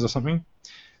designs or something.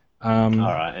 All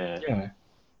right. Yeah.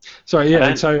 Sorry,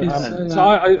 yeah. So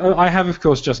I have, of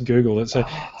course, just Googled it. So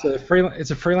it's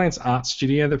a freelance art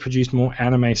studio that produced more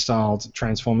anime-styled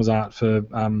Transformers art for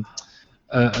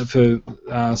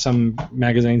some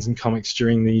magazines and comics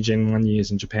during the Gen 1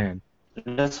 years in Japan.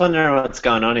 I'm just wondering what's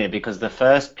going on here because the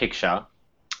first picture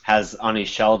has on his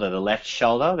shoulder, the left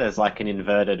shoulder, there's like an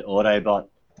inverted Autobot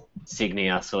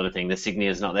Signia sort of thing. The Signia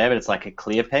is not there, but it's like a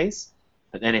clear piece.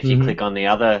 But then if you click on the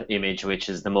other image, which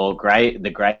is the grey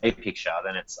picture,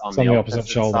 then it's on the opposite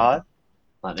shoulder. Side.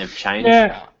 Like they've changed.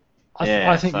 Yeah.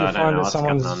 I think so you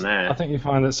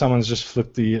find that someone's just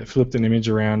flipped an image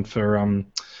around for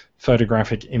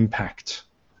photographic impact.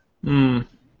 I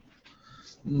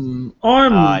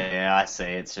see.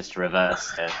 It's just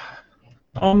reversed. Yeah.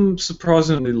 I'm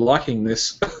surprisingly liking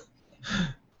this.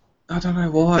 I don't know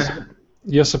why.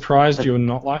 You're surprised you're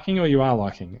not liking, or you are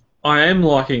liking it? I am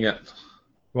liking it.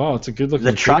 Wow, it's a good looking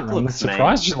The truck figure. I'm looks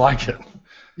surprised you like it.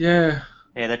 Yeah.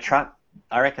 Yeah, the truck.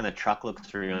 I reckon the truck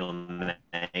looks real mean.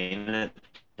 It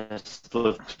just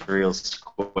looks real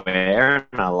square,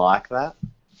 and I like that.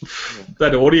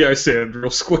 That audio sounded real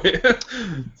square.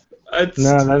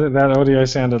 No, that audio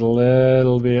sounded a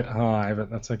little bit high, but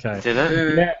that's okay. Did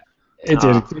it? Yeah, it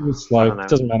did. It was slow. know.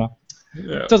 Doesn't matter.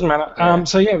 Yeah. Doesn't matter.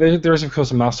 So yeah, there is of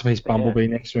course a Masterpiece Bumblebee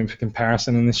next to him for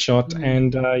comparison in this shot,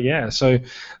 and so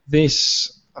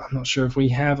this. I'm not sure if we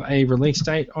have a release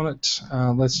date on it.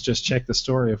 Let's just check the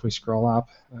story if we scroll up.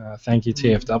 Thank you,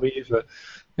 TFW, for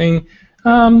thing.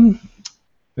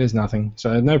 There's nothing.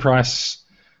 So no price,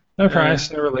 no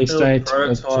release date.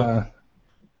 But,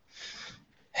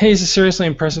 he's a seriously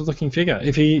impressive looking figure.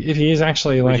 If he is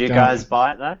actually Would like. you guys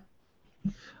buy it though?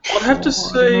 I'd have to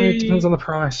see. It depends on the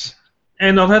price.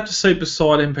 And I'd have to see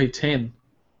beside MP10.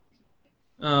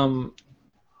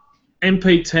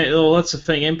 MP10, well, that's the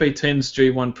thing. MP10's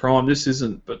G1 Prime. This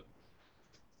isn't, but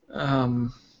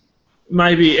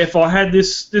maybe if I had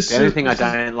this. The only thing I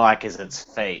don't like is its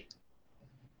feet.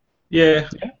 Yeah.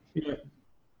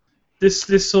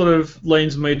 This sort of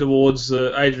leans me towards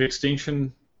the Age of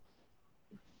Extinction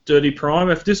Dirty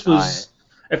Prime. If this was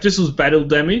battle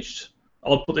damaged,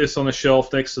 I'd put this on a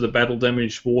shelf next to the battle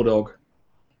damaged War Dog.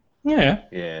 Yeah.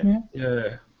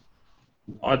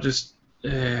 I just.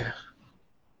 Yeah.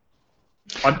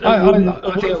 I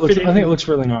think it looks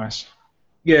really nice.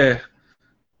 Yeah,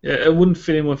 it wouldn't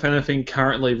fit in with anything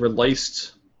currently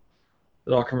released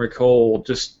that I can recall.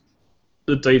 Just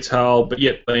the detail, but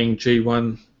yet being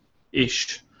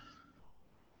G1-ish.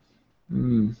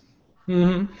 Right,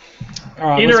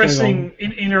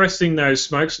 Interesting. Those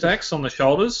smokestacks on the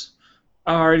shoulders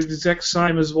are the exact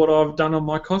same as what I've done on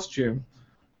my costume.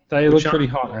 They look pretty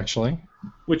hot, actually.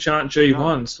 Which aren't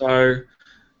G1, so.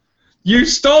 You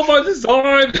stole my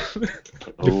design!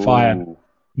 You're fired.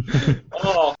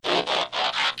 Oh.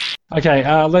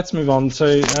 Okay, let's move on.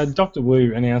 So, Dr.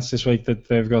 Wu announced this week that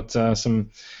they've got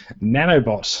some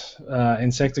Nanobot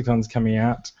Insecticons coming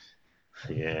out.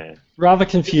 Yeah. Rather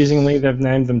confusingly, they've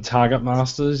named them Target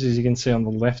Masters, as you can see on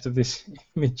the left of this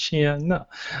image here. No,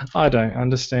 I don't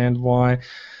understand why.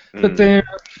 But they're...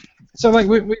 So, like,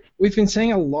 we've been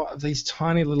seeing a lot of these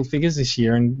tiny little figures this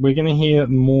year, and we're going to hear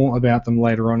more about them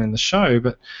later on in the show.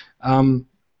 But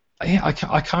I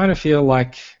kind of feel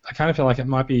like it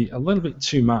might be a little bit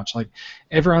too much. Like,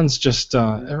 everyone's just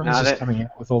coming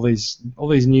out with all these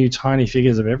new tiny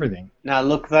figures of everything. Now,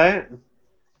 look though,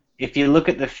 if you look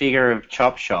at the figure of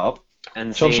Chop Shop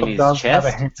and see in his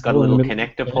chest, it's got a little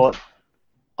connector port.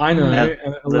 I know,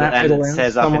 and it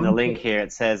says up in the link here.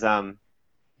 It says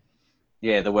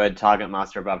the word Target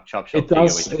Master above Chop Shop figure,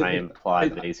 which may imply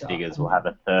that these figures will have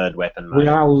a third weapon mode. We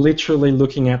are literally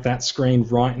looking at that screen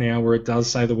right now where it does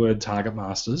say the word Target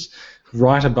Masters,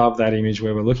 right above that image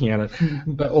where we're looking at it.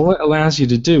 But all it allows you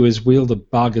to do is wield a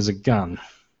bug as a gun.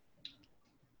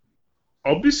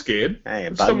 I'll be scared. Hey,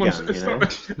 a bug gun,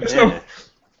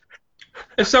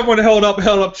 if someone held up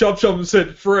Chop Shop and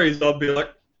said freeze, I'd be like,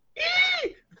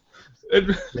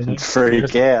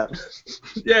 freak out.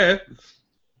 Yeah.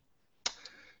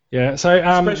 Yeah, so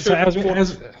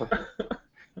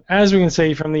as we can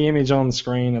see from the image on the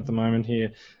screen at the moment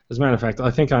here, as a matter of fact, I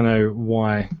think I know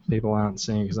why people aren't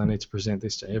seeing, because I need to present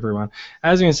this to everyone.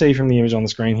 As you can see from the image on the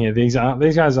screen here, these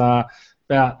guys are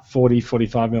about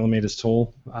 45 millimeters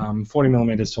tall, 40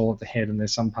 millimeters tall at the head, and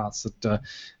there's some parts that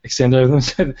extend over them.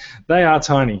 So they are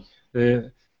tiny.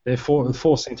 They're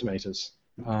 4 centimeters.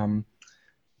 That's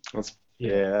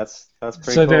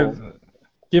pretty cool.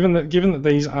 Given that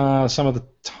these are some of the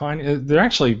tiny, they're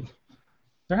actually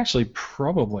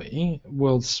probably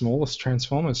world's smallest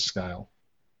Transformers scale.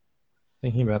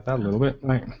 Thinking about that a little bit,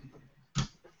 mate.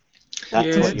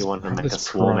 That's what you want to make a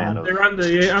swarm out of. They're under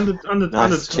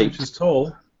 2 inches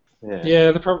tall.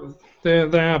 Yeah,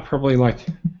 they are probably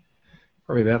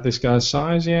about this guy's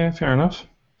size. Yeah, fair enough.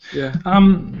 Yeah.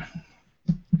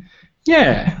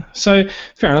 Yeah, so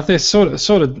fair enough. They're sort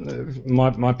of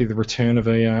might be the return of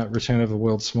a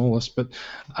world's smallest, but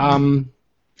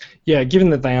given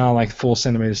that they are like 4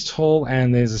 centimeters tall,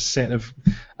 and there's a set of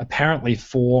apparently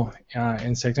 4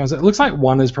 Insecticons. It looks like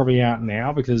one is probably out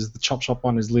now because the Chop Shop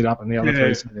one is lit up, and the other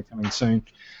 3 they're coming soon.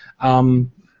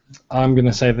 I'm going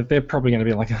to say that they're probably going to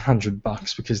be like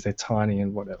 $100 because they're tiny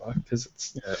and whatever, because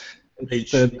it's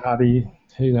third party.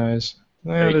 Who knows?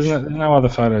 Yeah, there's no other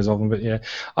photos of them, but yeah.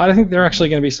 I think they're actually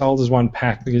going to be sold as one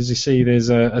pack because you see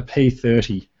there's a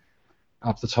P30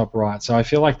 up the top right. So I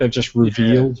feel like they've just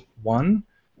revealed one,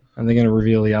 and they're going to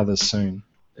reveal the others soon.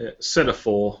 Yeah, set of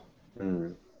 4. Yeah.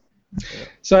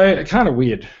 So kind of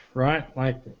weird, right?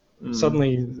 Like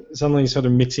suddenly sort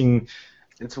of mixing.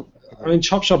 I mean,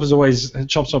 Chop Shop's always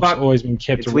been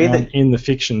kept around in the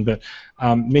fiction, but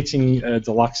mixing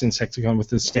deluxe Insecticon with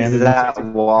the standard. Is that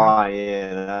why?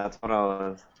 Yeah, that's what I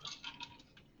was.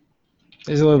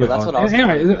 It's a little bit That's odd. what I was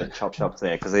Anyway, talking about Chop Shop's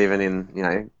there, because even in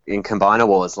Combiner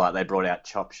Wars, like they brought out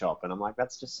Chop Shop, and I'm like,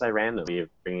 that's just so random. You're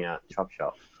bringing out Chop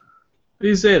Shop.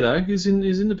 He's there though. He's in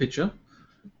the picture.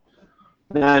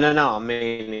 No. I'm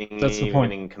meaning That's the even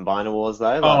point. in Combiner Wars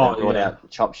though. Like they brought yeah. out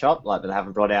Chop Shop, like, but they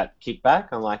haven't brought out Kickback.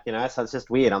 I'm like, so it's just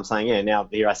weird. I'm saying, now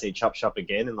here I see Chop Shop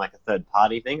again in like a third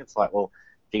party thing. It's like, well,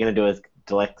 if you're gonna do a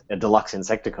deluxe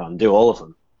Insecticon, do all of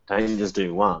them. Don't just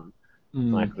do one.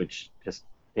 Like, which just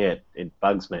it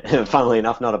bugs me. Funnily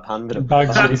enough, not a pun, but it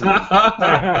bugs me.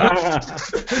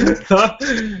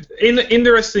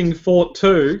 Interesting thought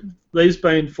too. These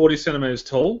being 40 centimeters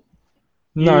tall.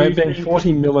 No, it's been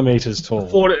 40 millimeters tall.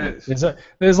 40,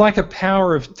 There's like a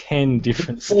power of 10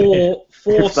 difference. four If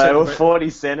they were centimeters. 40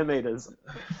 centimeters,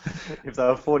 if they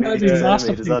were 40 That'd be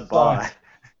centimeters, I'd buy.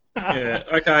 Yeah.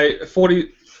 Okay.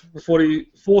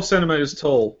 44 centimeters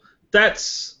tall.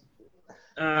 That's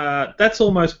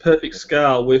almost perfect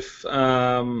scale with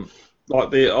like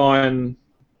the Iron,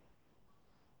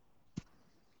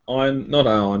 not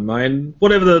Iron Man,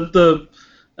 whatever the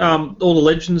all the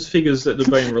Legends figures that have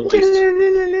been released.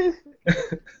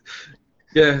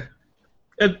 Yeah,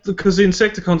 because the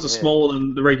Insecticons are smaller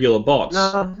than the regular bots.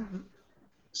 No.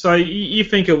 So you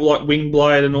think of like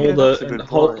Wingblade and all that's a and good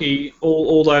Hulky,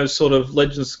 all those sort of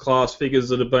Legends class figures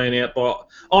that have been out by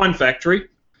Iron Factory,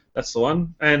 that's the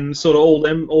one, and sort of all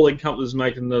them companies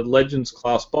making the Legends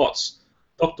class bots.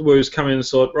 Dr. Wu's come in and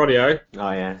sort, rightio,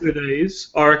 Oh yeah. do these.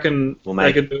 I reckon We'll they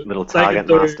make could do little they Target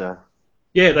could do- Master.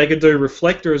 Yeah, they could do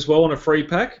Reflector as well on a free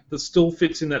pack that still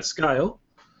fits in that scale,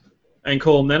 and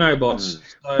call them nanobots.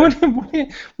 So,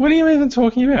 What are you even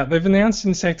talking about? They've announced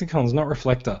Insecticons, not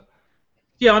Reflector.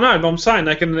 yeah, I know, but I'm saying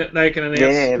they can announce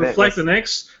Yeah, Reflector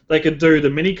next. They could do the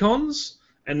Minicons,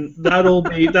 and that'd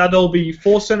all be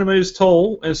 4 centimeters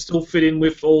tall and still fit in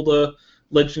with all the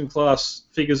Legend class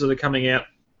figures that are coming out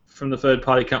from the third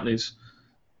party companies.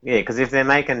 Yeah, because if they're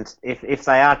making, if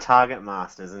they are Target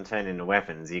Masters and turn into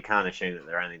weapons, you can't assume that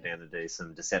they're only down to do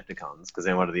some Decepticons, because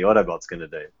then what are the Autobots going to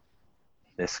do?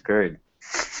 They're screwed.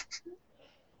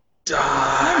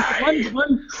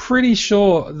 I'm pretty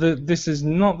sure that this is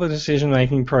not the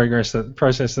decision-making process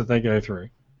that they go through.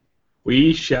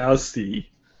 We shall see.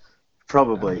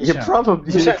 Probably. We You're shall.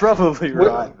 probably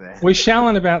right there. We shall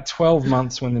in about 12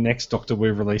 months when the next Doctor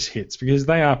Wu release hits, because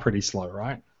they are pretty slow,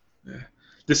 right?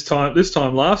 This time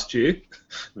last year,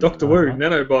 Dr. Wu,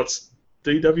 Nanobots,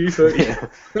 DW30.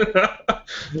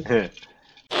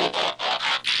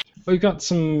 We've got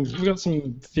some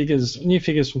figures, new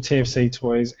figures from TFC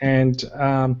Toys, and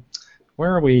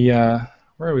where are we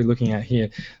looking at here?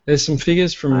 There's some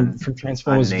figures from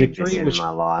Transformers I need Victory, this in which my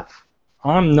life.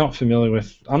 I'm not familiar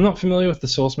with. I'm not familiar with the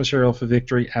source material for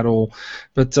Victory at all,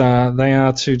 but they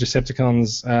are two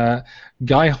Decepticons,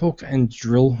 Guyhook and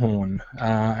Drillhorn,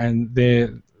 and their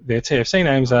TFC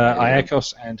names are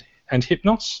Iacos and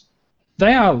Hypnos.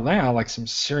 They are like some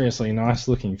seriously nice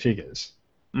looking figures.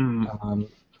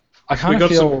 I kind of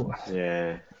feel.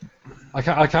 Yeah. I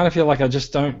kind of feel like I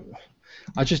just don't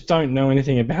know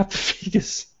anything about the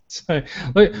figures. So,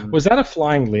 look, was that a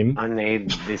flying limb? I need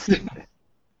this.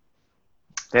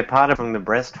 They're part of the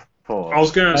Breast Force. I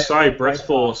was going to say Breast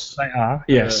Force. They are.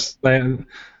 Yes. They.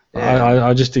 Yeah.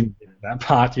 I just didn't get that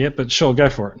part yet, but sure, go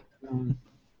for it.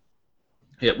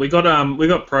 Yeah, we got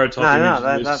prototype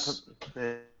that's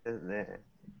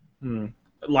images.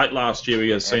 Late last year, we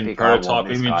got seen Epic, I want prototype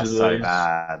this images guy of so these.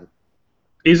 bad.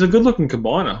 He's a good-looking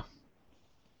combiner.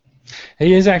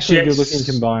 He is actually a Jets. good-looking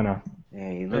combiner.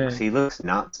 Yeah, he looks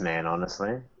nuts, man.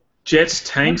 Honestly. Jets,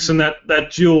 tanks, and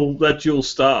that dual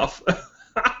staff.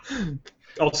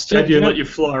 I'll stab you and let you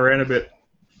fly around a bit.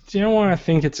 Do you know why I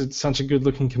think it's such a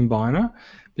good-looking combiner?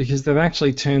 Because they've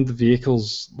actually turned the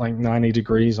vehicles like 90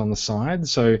 degrees on the side,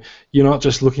 so you're not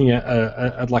just looking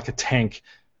at like a tank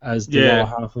as the lower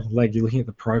half of the leg. You're looking at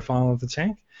the profile of the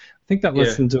tank. I think that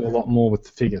lets them do a lot more with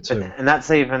the figure too. And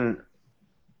that's even.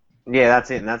 Yeah,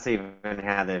 that's it. And that's even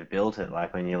how they've built it.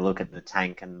 Like when you look at the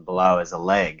tank and below as a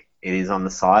leg, it is on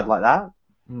the side like that.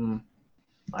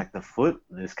 Like the foot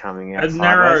is coming out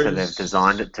sideways, so they've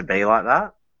designed it to be like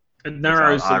that. It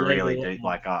narrows I the leg really a lot do.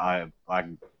 more. Like I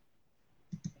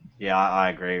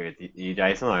agree with you,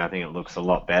 Jason. Like, I think it looks a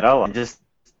lot better. Like, just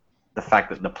the fact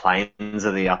that the planes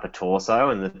are the upper torso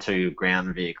and the two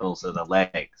ground vehicles are the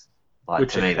legs. Like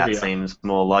Which to are me, that heavier. seems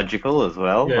more logical as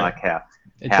well. Yeah. Like how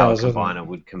It a does, doesn't it? combiner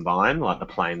would combine, like the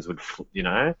planes would,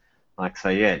 like so.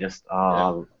 Yeah, just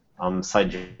I'm so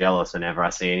jealous whenever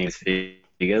I see any of his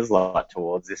figures like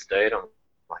towards this dude. I'm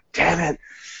like, damn it,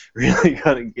 really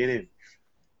gotta get him.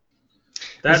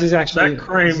 This is actually that a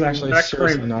seriously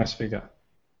cream, nice figure.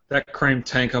 that cream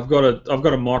tank. I've got a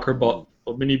microbot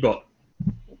or minibot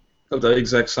of the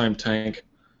exact same tank.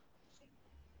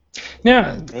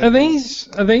 Now, are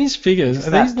these figures? Just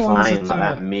Are that these the ones plane, that? like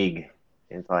that MiG.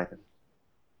 It's like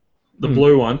The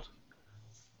blue one.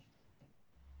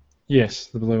 Yes,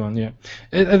 the blue one. Yeah.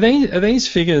 Are these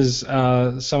figures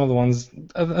some of the ones?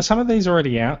 Are some of these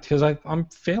already out? Because I'm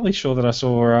fairly sure that I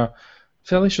saw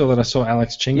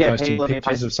Alex Ching posting people have pictures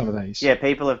posted- of some of these. Yeah,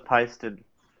 people have posted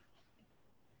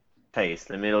piece,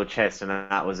 the middle chest, and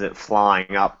that was it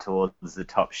flying up towards the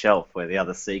top shelf where the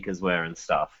other Seekers were and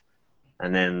stuff.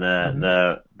 And then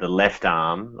the left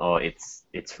arm, or its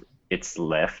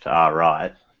left,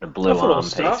 right, the blue Tough little arm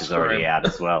piece is already Starscream. out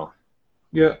as well.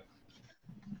 Yeah.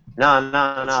 No,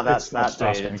 that's it's not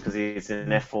that dude. Starscream. It's because he's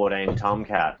an F-14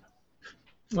 Tomcat.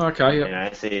 Okay. You Yeah.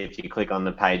 know, see if you click on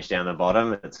the page down the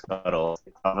bottom, it's got all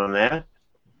 6 of them there.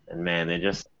 And man, I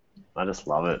just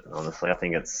love it. Honestly, I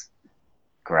think it's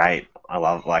great. I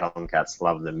love Tomcats.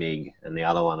 Love the MiG, and the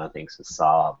other one I think is a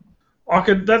Saab.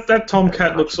 That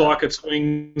Tomcat looks like its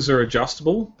wings are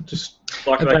adjustable, just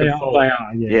like they can fold. They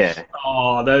are. Yeah. Yeah,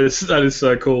 Oh, that is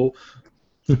so cool.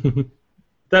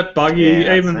 That buggy,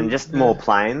 yeah, even and just more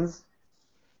planes.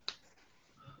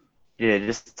 Yeah,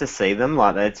 just to see them,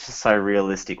 like it's just so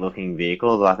realistic looking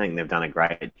vehicles. I think they've done a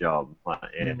great job. Like,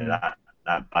 yeah,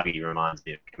 that buggy reminds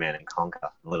me of Command and Conquer,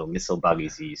 the little missile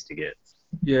buggies you used to get.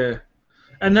 Yeah,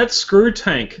 and that screw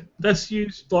tank that's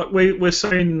used. Like we're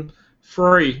seeing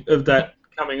 3 of that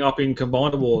coming up in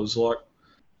Combiner Wars. Like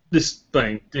this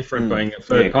being different, being a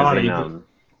third 'cause party,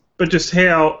 but just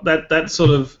how that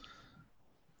sort of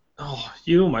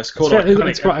you almost call it.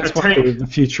 It's quite the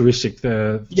futuristic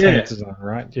tank design,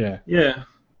 right? Yeah. Yeah,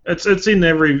 it's in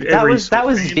every. That was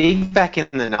big back in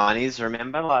the 90s.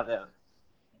 Remember, like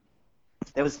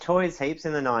there was toys heaps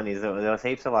in the 90s. There was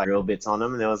heaps of like drill bits on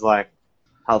them, and there was like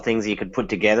whole things you could put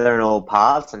together and all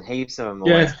parts, and heaps of them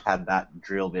always had that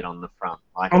drill bit on the front.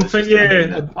 Like, I'm thinking,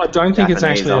 I don't think it's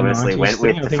Japanese actually a obviously 90s went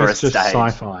thing. with I think for it's a just stage.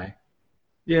 sci-fi.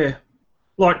 Yeah,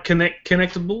 like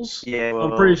connectables. Yeah,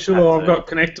 well, I'm pretty sure I've that's got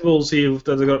connectables here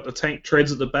that have got the tank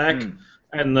treads at the back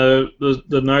and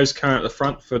the nose cone at the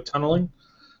front for tunneling.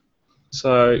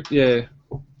 So yeah.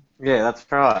 Yeah, that's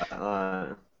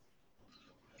right.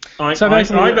 So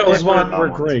basically, that was one. we're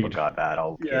agreed.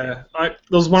 Yeah, there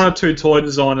was 1 or 2 toy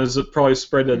designers that probably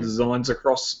spread their designs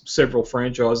across several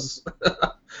franchises.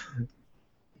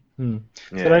 So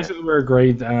basically, we're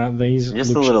agreed. These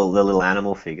just the little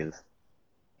animal figures.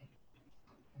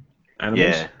 Animals?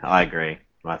 Yeah, I agree.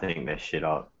 I think they're shit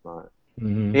up. Like,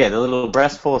 yeah, the little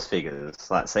breast force figures.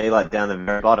 Like, see, like down the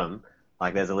very bottom,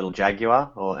 like there's a little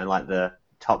Jaguar, and like the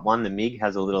top one, the MiG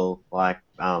has a little like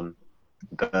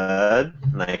bird,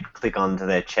 and they click onto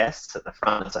their chests at the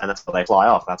front, and that's why they fly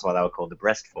off. That's why they were called the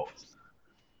breast force.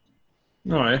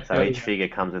 Oh, yeah. So each figure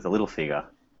comes with a little figure,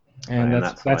 and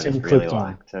that's what I in just really Krypton.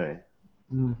 like too.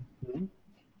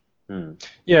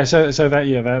 Yeah, so that's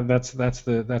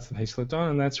the piece clipped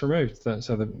on, and that's removed. That's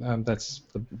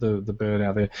the bird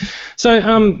out there. So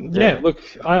look,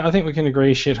 I think we can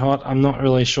agree, shit hot. I'm not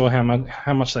really sure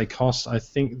how much they cost. I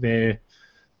think they're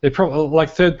probably like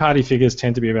third party figures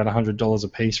tend to be about $100 a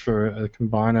piece for a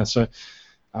combiner. So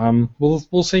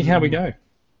we'll see how we go.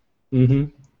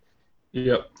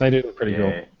 Yep, they do look pretty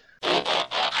cool.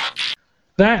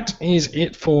 That is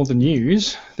it for the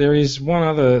news. There's one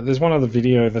other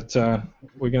video that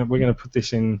we're gonna put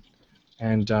this in,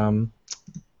 and gonna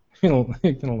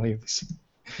leave this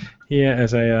here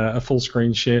as a full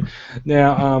screen share.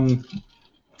 Now,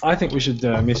 I think we should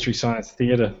Mystery Science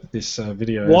Theater this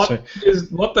video. What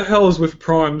the hell is with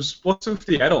Primes? What's with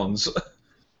the add-ons?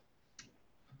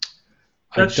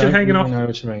 That shit hanging off. I know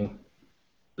what you mean.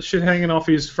 The shit hanging off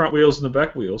his front wheels and the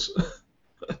back wheels.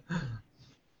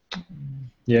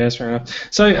 Yeah, that's fair enough.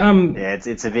 So yeah,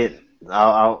 it's a bit.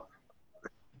 Go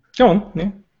on. Yeah.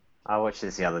 I watched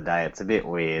this the other day. It's a bit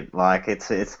weird. Like it's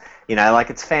like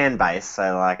it's fan based.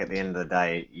 So like at the end of the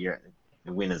day,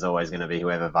 the winner's always going to be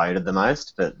whoever voted the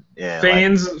most. But yeah,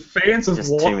 fans of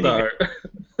what though?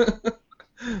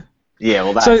 Yeah,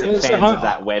 well, that's fans of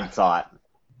that website.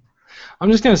 I'm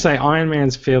just going to say Iron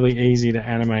Man's fairly easy to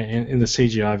animate in the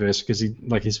CGI verse because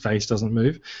his face doesn't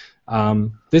move.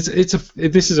 This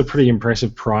is a pretty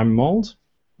impressive Prime mold.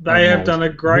 They have done a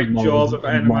great job of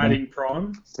animating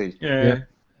Prime. Yeah.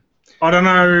 I don't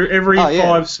know. Every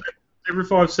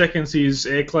 5 seconds, his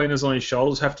air cleaners on his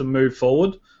shoulders have to move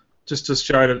forward, just to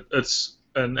show that it's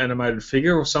an animated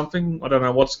figure or something. I don't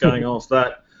know what's going on with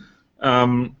that.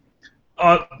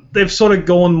 They've sort of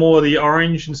gone more the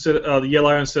orange the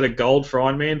yellow instead of gold for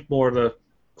Iron Man, more of the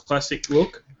classic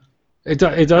look. It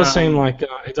does seem like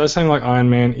Iron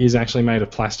Man is actually made of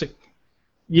plastic.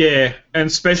 Yeah, and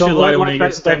especially later when he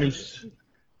gets damaged.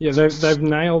 Yeah, they've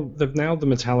nailed the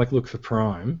metallic look for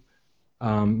Prime,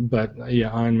 but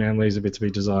yeah, Iron Man leaves a bit to be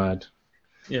desired.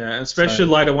 Yeah, especially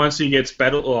later once he gets a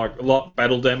lot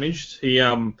battle damaged, he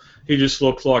just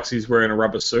looks like he's wearing a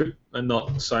rubber suit and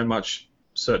not so much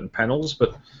certain panels.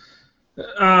 But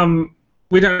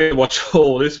we don't need to watch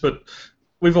all this, but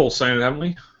we've all seen it, haven't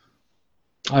we?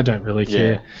 I don't really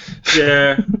care.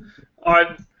 Yeah,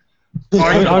 I'm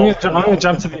gonna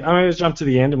jump to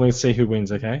the end and we'll see who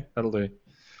wins. Okay, that'll do.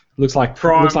 Looks like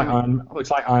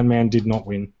Iron Man did not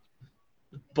win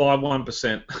by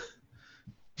 1%.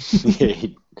 Yeah.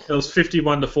 It was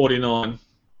 51-49.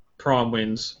 Prime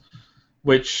wins,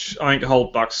 which I think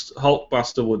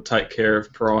Hulkbuster would take care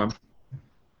of Prime.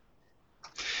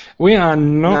 We are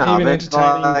not even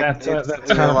entertaining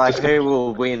that. Like who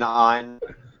will win Iron?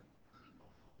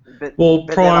 But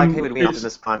Prime. Who would win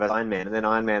Optimus Prime versus Iron Man, and then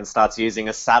Iron Man starts using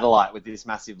a satellite with this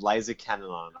massive laser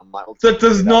cannon on. I'm like, well, that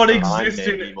does not Iron exist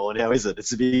Man anymore. Now is it?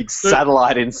 It's a big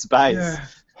satellite in space. Yeah,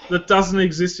 that doesn't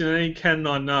exist in any canon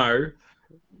I know,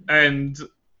 and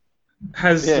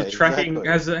has the tracking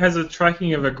has a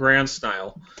tracking of a ground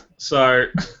snail. So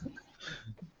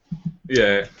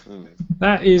yeah,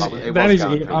 that is.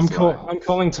 I'm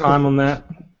calling time on that.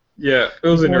 Yeah, it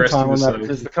was interesting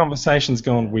because the conversation's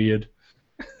gone weird.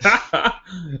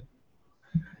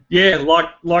 Yeah, like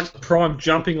Prime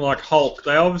jumping like Hulk.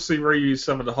 They obviously reused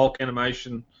some of the Hulk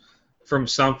animation from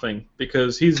something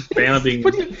because he's bounding.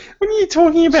 What are you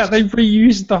talking about? They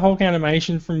reused the Hulk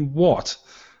animation from what?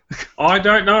 I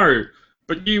don't know.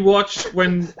 But you watch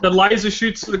when the laser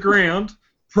shoots to the ground.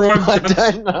 Prime I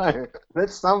don't know.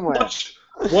 That's somewhere. Watch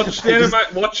the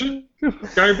anime. Watch it.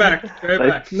 Go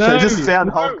back. No, they just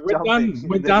found Hulk we're done.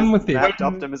 We're done with it.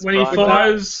 When he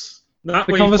fires. The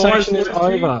conversation is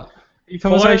over.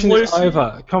 Conversation is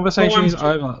over. Conversation is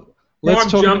over. Prime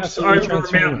jumps over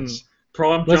a mountain.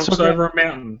 Prime jumps over a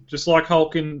mountain, just like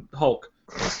Hulk in Hulk.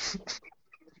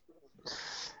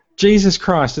 Jesus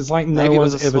Christ! It's like no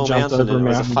one's ever jumped over a mountain. It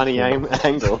was a funny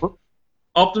angle.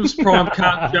 Optimus Prime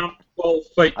can't jump 12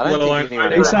 feet.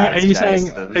 Are you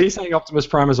saying Optimus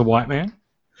Prime is a white man?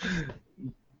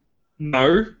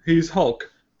 No, he's Hulk.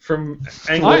 From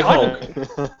Ang Lee Hulk.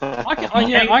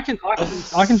 I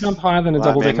can jump higher than a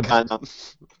double-decker.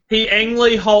 He Ang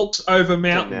Lee Hulks over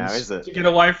mountains to get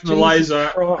away from the laser.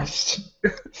 Christ.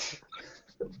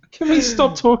 Can we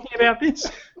stop talking about this?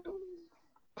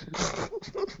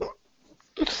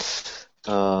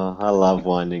 Oh, I love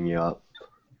winding you up.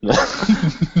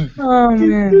 Oh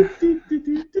man.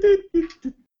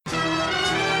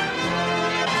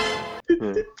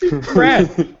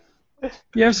 Brad,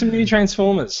 you have some new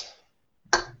Transformers.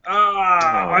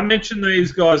 I mentioned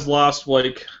these guys last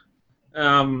week.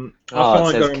 It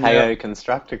says KO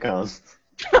Constructicon.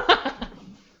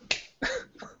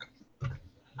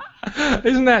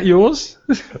 Isn't that yours?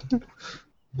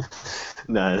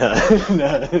 No.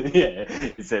 Yeah,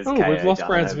 it says KO. We've lost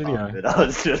Brad's video. But I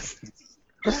was just.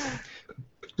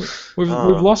 We've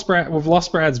lost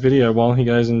Brad's video while he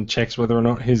goes and checks whether or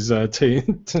not his TW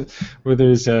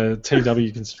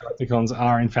Constructicons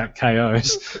are in fact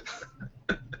KOs.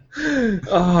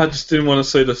 Oh, I just didn't want to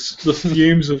see the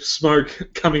fumes of smoke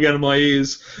coming out of my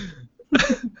ears.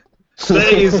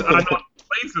 These are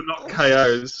not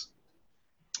KOs.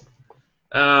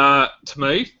 To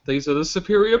me, these are the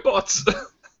superior bots.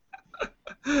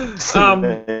 These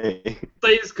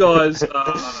guys,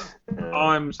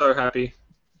 I'm so happy.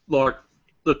 Like,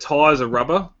 the tyres are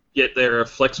rubber, yet they're a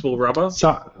flexible rubber.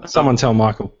 Someone tell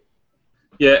Michael.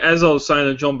 Yeah, as I was saying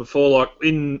to John before, like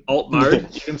in alt mode,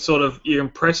 you can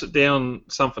press it down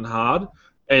something hard,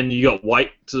 and you got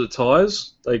weight to the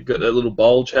tyres. They got that little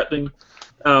bulge happening.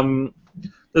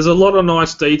 There's a lot of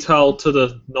nice detail to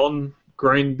the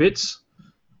non-green bits.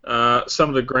 Some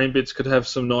of the green bits could have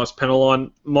some nice panel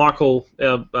line. Michael,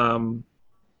 our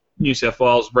New South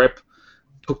Wales rep,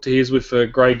 took to his with a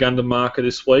grey Gundam marker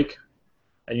this week,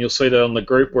 and you'll see that on the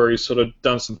group where he's sort of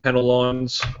done some panel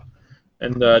lines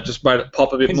and just made it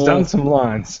pop a bit more. He's done some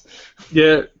lines.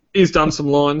 Yeah, he's done some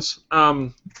lines.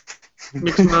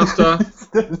 Mixmaster,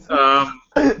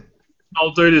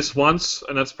 I'll do this once,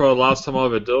 and that's probably the last time I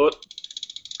ever do it.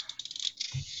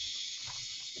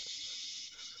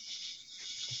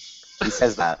 He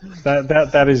says that.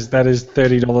 That is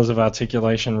 $30 of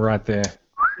articulation right there.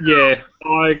 Yeah,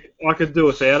 I could do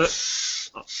without it.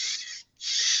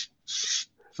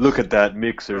 Look at that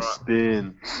mixer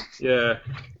spin. Yeah,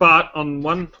 but on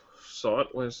one side,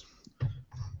 where's...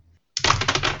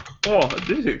 Oh, I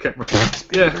did hit camera.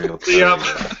 Yeah,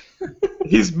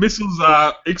 his missiles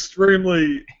are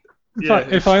extremely...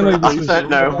 If only I don't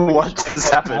know what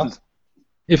just happened.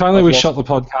 If only I've we lost- shot the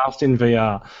podcast in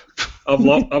VR. I've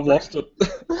lost it.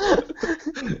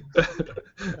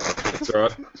 That's all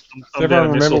right. I'm down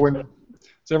a missile.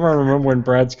 Does everyone remember when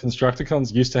Brad's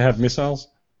Constructicons used to have missiles?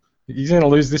 He's going to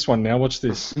lose this one now. Watch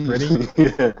this. Ready?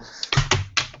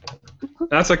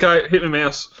 That's okay. Hit my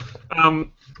mouse.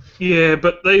 Yeah,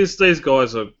 but these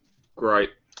guys are great.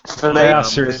 They are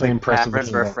seriously impressive. The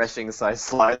camera's refreshing so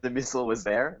slow. The missile was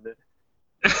there.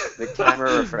 The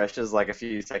camera refreshes like a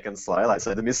few seconds slow. Like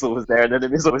so, the missile was there, and then the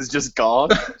missile was just gone.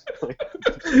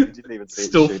 You didn't even see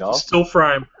it shoot off. Still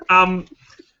frame. I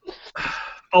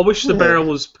wish the barrel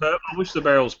was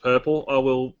purple. I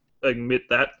will admit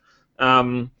that.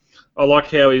 I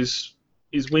like how his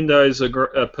windows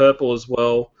are purple as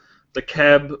well. The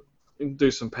cab, you can do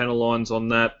some panel lines on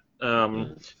that.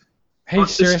 He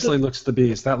seriously looks the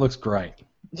biggest. That looks great.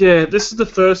 Yeah, this is the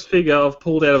first figure I've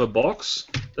pulled out of a box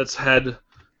that's had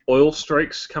oil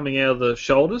streaks coming out of the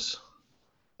shoulders.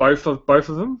 Both of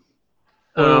them.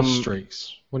 Oil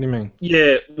streaks? What do you mean?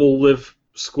 Yeah, well, they've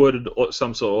squirted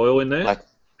some sort of oil in there. Like,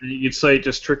 and you can see it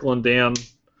just trickling down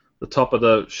the top of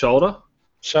the shoulder.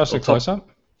 Show us a close-up.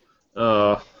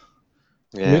 yeah.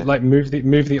 Move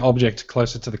the object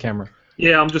closer to the camera.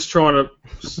 Yeah, I'm just trying to...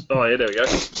 Oh, yeah, there we go.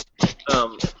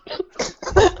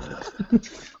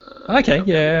 Okay,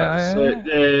 yeah.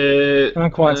 I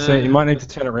can't quite see it. You might need to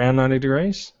turn it around 90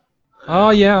 degrees.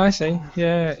 Oh, yeah, I see.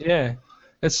 Yeah.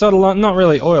 It's sort of like, not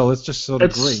really oil, it's just sort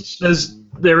of grease. There's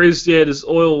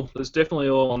oil. There's definitely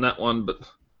oil on that one, but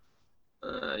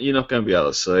you're not going to be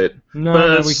able to see it.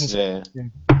 No, we can see it.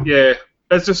 Yeah,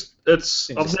 I've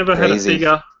never had a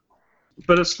figure,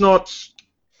 but it's not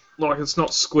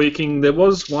squeaking. There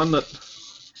was one that...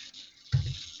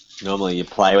 Normally you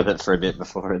play with it for a bit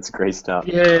before it's greased up.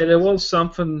 Yeah, there was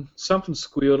something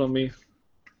squealed on me.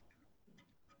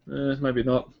 Maybe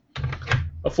not.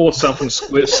 I thought something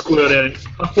squealed out.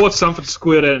 I thought something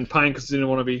squealed out in pain because it didn't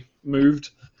want to be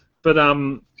moved. But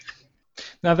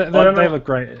No, they look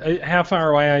great. How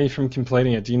far away are you from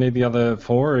completing it? Do you need the other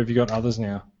 4, or have you got others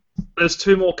now? There's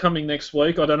 2 more coming next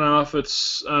week. I don't know if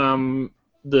it's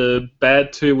the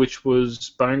bad 2, which was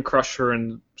Bone Crusher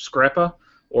and Scrapper,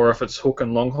 or if it's Hook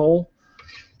and Long Haul.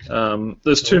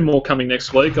 There's 2 more coming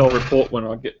next week. I'll report when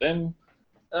I get them.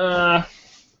 Got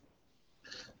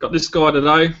this guy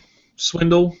today,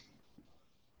 Swindle.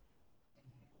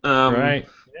 Right.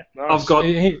 Yeah, nice. I've got...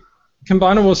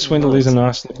 Combinable Swindle is a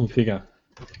nice looking figure.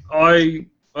 I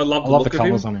love the look the of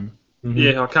colours him. on him. Mm-hmm.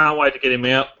 Yeah, I can't wait to get him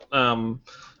out.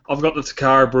 I've got the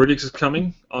Takara Brutix is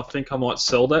coming. I think I might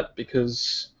sell that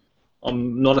because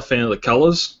I'm not a fan of the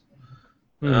colours.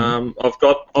 I've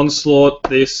got Onslaught,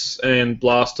 this, and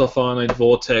Blast Off. I need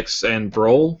Vortex and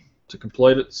Brawl to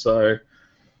complete it. So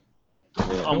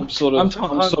I'm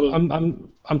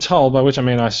told, by which I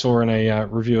mean I saw in a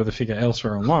review of the figure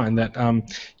elsewhere online, that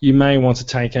you may want to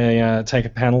take a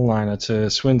panel liner to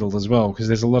Swindle as well, because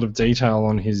there's a lot of detail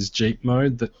on his Jeep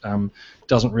mode that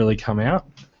doesn't really come out.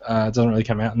 It doesn't really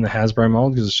come out in the Hasbro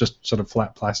mold because it's just sort of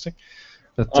flat plastic.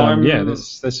 But yeah,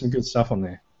 there's some good stuff on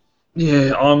there.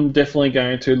 Yeah, I'm definitely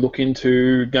going to look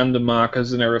into Gundam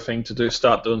markers and everything to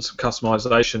start doing some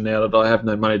customization now that I have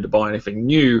no money to buy anything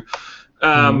new.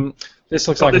 This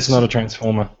looks like it's not a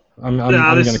Transformer. I'm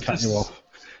going to cut you off.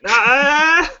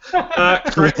 I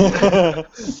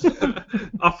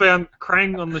found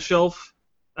Krang on the shelf,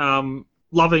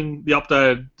 loving the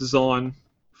updated design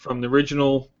from the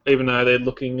original, even though they're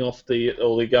going off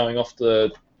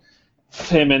the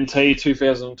TMNT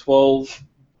 2012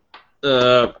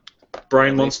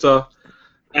 Brain Monster,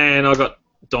 and I got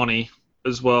Donnie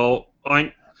as well.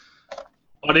 I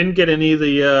didn't get any of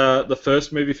the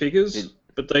first movie figures,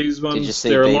 but these ones. Did you see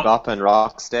Bebop and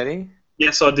Rocksteady?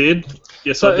 Yes, I did.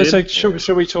 So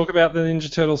should we talk about the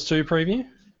Ninja Turtles 2 preview?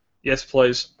 Yes,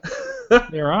 please.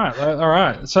 Yeah, all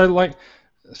right. So,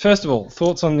 first of all,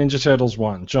 thoughts on Ninja Turtles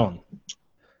 1, John?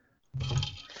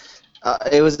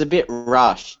 It was a bit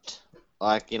rushed.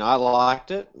 I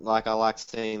liked it. I like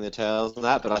seeing the Turtles and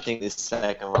that, but I think this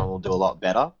second one will do a lot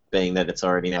better, being that it's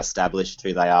already now established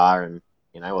who they are and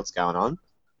what's going on.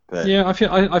 But yeah, I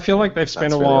feel like they've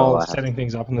spent a while setting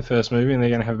things up in the first movie, and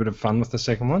they're going to have a bit of fun with the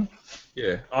second one.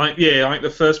 Yeah, I think the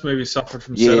first movie suffered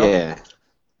from setup. Yeah.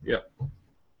 Yep.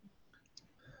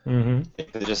 Mhm.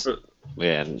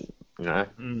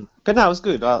 But no, it was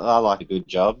good. I like a good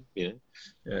job. Yeah,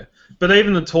 but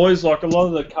even the toys, a lot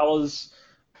of the colours.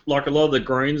 A lot of the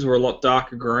greens were a lot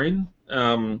darker green.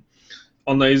 On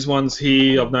these ones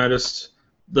here, I've noticed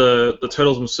the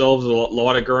turtles themselves are a lot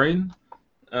lighter green.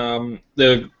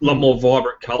 They're a lot more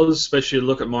vibrant colours, especially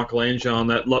look at Michelangelo and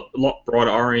that lot brighter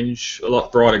orange, a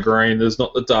lot brighter green. There's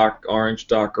not the dark orange,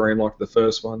 dark green like the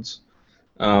first ones.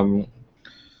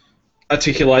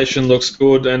 Articulation looks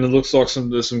good, and it looks like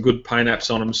there's some good paint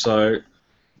apps on them. So,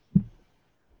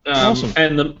 Awesome.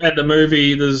 And the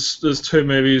movie, there's 2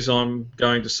 movies I'm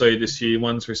going to see this year.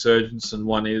 One's Resurgence, and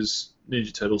one is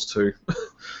Ninja Turtles 2.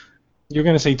 You're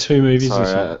going to see 2 movies this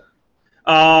year.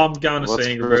 I'm going to What's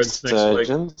see Angry Birds next week.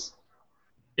 Resurgence?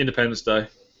 Independence Day.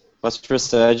 What's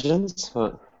Resurgence?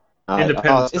 What?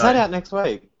 Independence is that Day. out next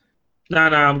week? No,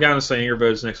 I'm going to see Angry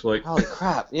Birds next week. Holy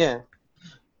crap! Yeah.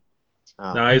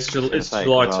 Oh, No, it's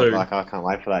July 2. Like, I can't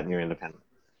wait for that new Independence.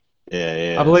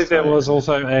 Yeah. I believe there was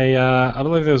also a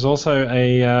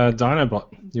Dinobot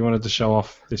you wanted to show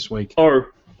off this week. Oh,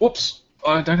 whoops!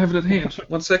 I don't have it at hand.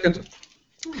 1 second.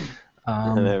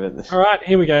 All right,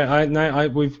 here we go.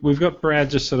 We've got Brad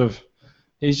just sort of,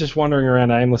 he's just wandering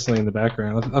around aimlessly in the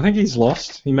background. I think he's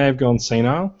lost. He may have gone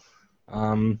senile.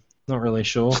 Not really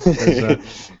sure.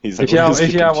 If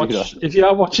you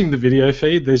are watching the video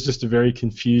feed, there's just a very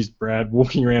confused Brad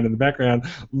walking around in the background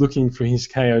looking for his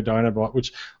KO Dinobot,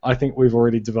 which I think we've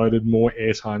already devoted more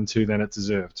airtime to than it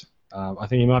deserved. I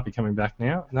think he might be coming back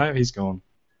now. No, he's gone.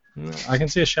 I can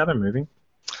see a shadow moving.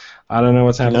 I don't know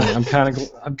what's happening. I'm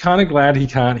kind of glad he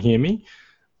can't hear me,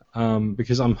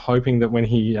 because I'm hoping that when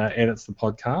he edits the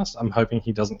podcast, I'm hoping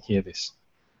he doesn't hear this.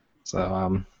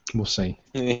 So we'll see.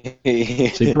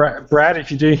 See, Brad,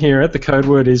 if you do hear it, the code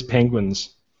word is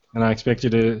penguins, and I expect you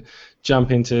to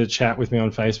jump into chat with me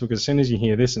on Facebook as soon as you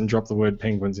hear this and drop the word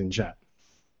penguins in chat.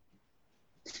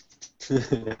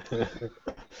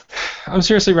 I'm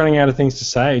seriously running out of things to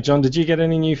say. John, did you get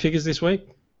any new figures this week?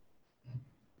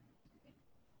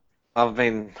 I've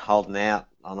been holding out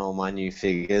on all my new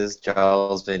figures.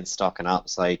 Joel's been stocking up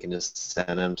so he can just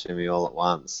send them to me all at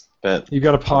once. But You've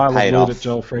got a pile of loot at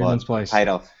Joel Friedman's place. Paid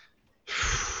off.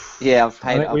 Yeah, I've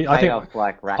paid off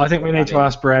like I think we need to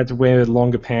ask Brad to wear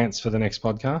longer pants for the next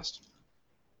podcast.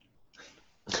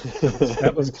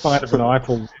 That was kind of an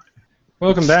eye-pull.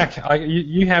 Welcome back.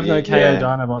 You have no KO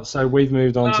Dinobot, so we've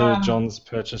moved on to John's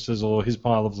purchases or his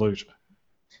pile of loot.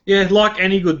 Yeah, like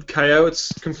any good KO,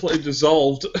 it's completely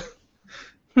dissolved.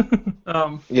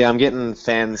 Yeah, I'm getting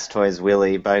Fans Toys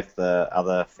Willy, both the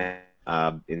other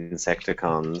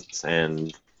Insecticons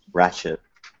and Ratchet.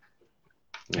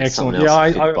 And excellent. Yeah,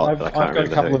 I've got a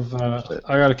couple of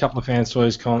I got a couple of Fans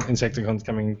Toys Insecticons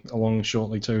coming along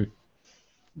shortly too.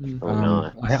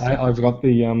 Nice. I've got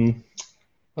the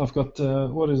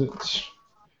what is it?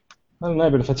 I don't know,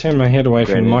 but if I turn my head away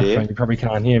from the microphone, you probably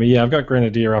can't hear me. Yeah, I've got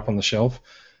Grenadier up on the shelf.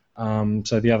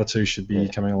 So the other 2 should be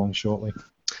coming along shortly.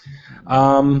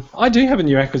 I do have a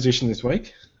new acquisition this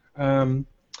week.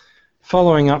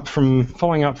 Following up from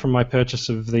my purchase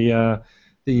of the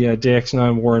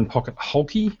DX9 War in Pocket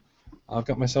Hulky, I've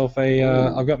got myself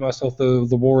the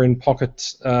War in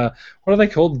Pocket. What are they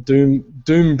called?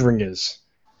 Doombringers.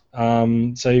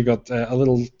 So you've got a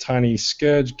little tiny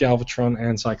Scourge, Galvatron,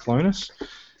 and Cyclonus.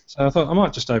 So I thought I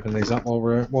might just open these up while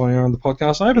we're on the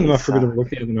podcast. I opened them up for a bit of a look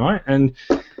the other night, and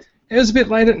it was a bit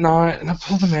late at night, and I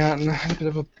pulled them out and I had a bit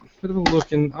of a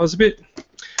look, and I was a bit,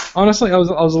 honestly, I was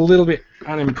a little bit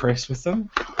unimpressed with them.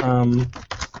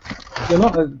 They're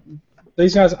not.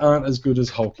 These guys aren't as good as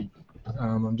Hulky.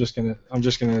 I'm just gonna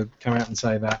come out and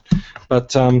say that.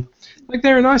 But like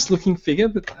they're a nice looking figure,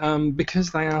 but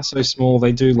because they are so small,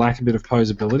 they do lack a bit of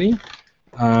posability.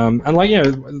 And like, you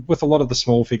know, with a lot of the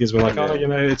small figures, we're like, oh, you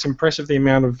know, it's impressive the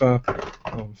amount of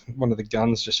one of the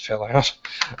guns just fell out.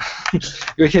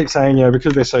 We keep saying, you know,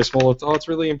 because they're so small, it's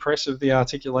really impressive the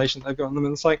articulation they've got in them,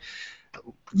 and it's like,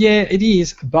 yeah, it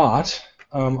is, but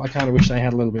I kind of wish they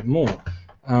had a little bit more.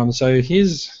 So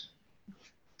here's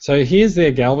their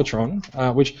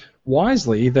Galvatron, which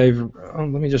wisely they've. Let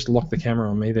me just lock the camera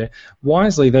on me there.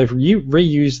 Wisely they've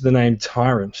reused the name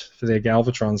Tyrant for their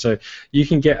Galvatron, so you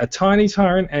can get a tiny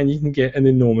Tyrant and you can get an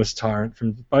enormous Tyrant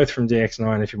both from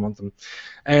DX9 if you want them.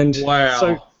 And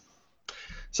wow.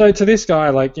 So to this guy,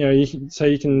 like, you know, you can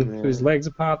put his legs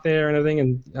apart there and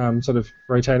everything, and sort of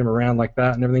rotate him around like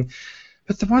that and everything.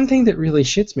 But the one thing that really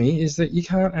shits me is that you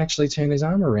can't actually turn his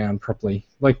arm around properly.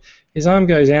 Like, his arm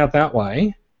goes out that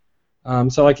way.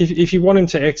 So like if you want him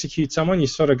to execute someone, you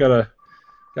sort of gotta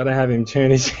have him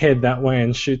turn his head that way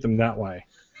and shoot them that way,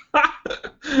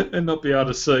 and not be able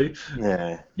to see.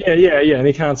 Yeah, and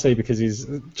he can't see because he's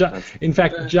in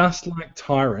fact just like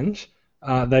Tyrant,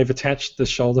 they've attached the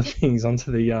shoulder things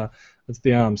onto the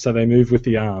arms, so they move with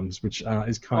the arms, which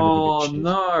is kind of a bit shit.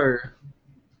 No.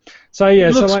 So yeah,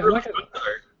 it so looks like, really like good, though.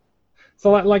 so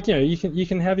like you know, you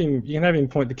can have him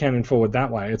point the cannon forward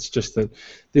that way. It's just that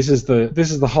this is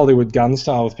the Hollywood gun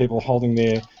style with people holding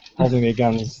their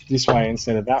guns this way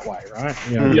instead of that way, right?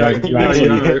 You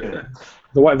know,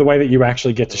 the way that you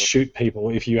actually get to shoot people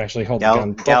if you actually hold the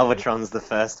gun. Galvatron's the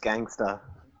first gangster.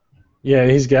 Yeah,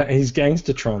 he's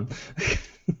Gangstertron.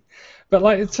 But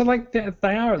like, so like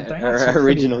they are some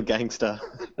original gangster.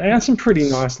 They are some pretty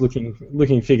nice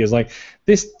looking figures. Like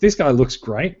this guy looks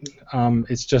great.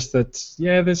 It's just that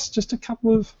there's just a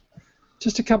couple of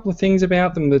things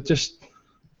about them that just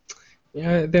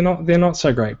they're not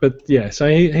so great. But yeah, so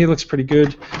he looks pretty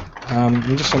good. I'm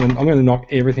going to knock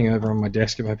everything over on my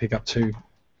desk if I pick up too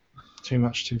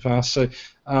much too fast. So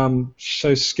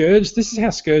Scourge. This is how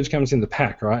Scourge comes in the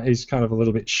pack, right? He's kind of a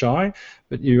little bit shy,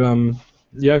 but you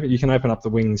can open up the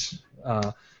wings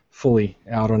fully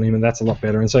out on him, and that's a lot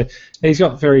better. And so he's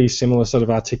got very similar sort of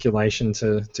articulation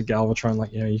to Galvatron.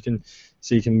 Like you can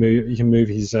move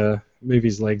his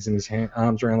legs and his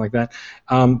arms around like that.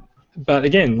 But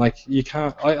again, like you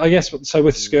can't. I guess so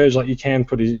with Scourge, like you can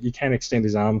extend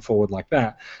his arm forward like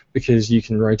that because you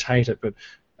can rotate it. But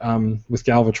with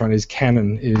Galvatron, his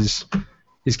cannon is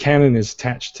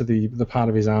attached to the part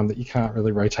of his arm that you can't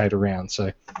really rotate around.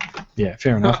 So yeah,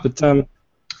 fair enough. But so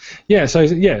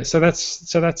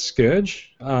that's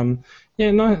Scourge.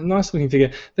 Nice looking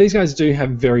figure. These guys do have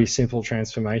very simple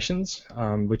transformations,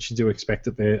 which you do expect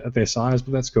at their size,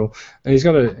 but that's cool. And he's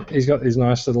got his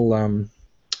nice little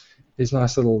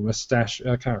mustache.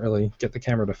 I can't really get the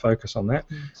camera to focus on that.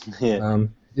 Yeah.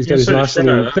 He's got his nice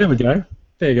little. There we go.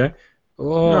 There you go.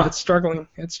 Oh, No. it's struggling.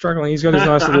 He's got his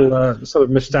nice little sort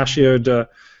of mustachioed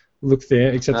look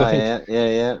there. Except I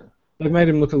think they've made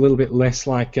him look a little bit less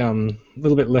like the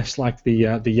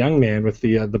young man with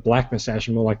the black mustache,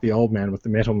 and more like the old man with the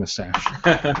metal mustache.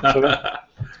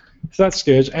 So that's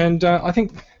Scourge, and I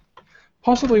think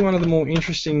possibly one of the more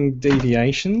interesting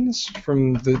deviations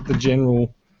from the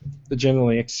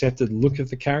generally accepted look of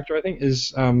the character, I think,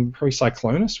 is probably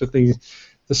Cyclonus with the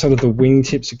sort of the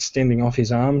wingtips extending off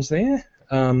his arms there.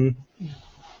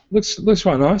 Looks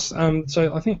quite nice.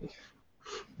 So I think.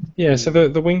 Yeah, so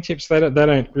the wingtips they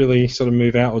don't really sort of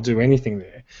move out or do anything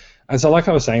there, and so like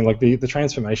I was saying, like the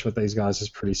transformation with these guys is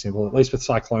pretty simple. At least with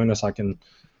Cyclonus, I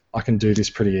can do this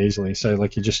pretty easily. So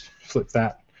like you just flip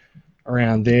that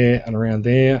around there,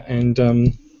 and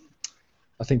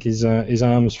I think his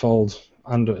arms fold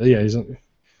under. Yeah,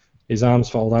 his arms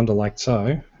fold under like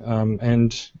so,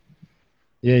 and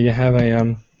yeah, you have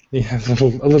a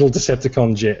little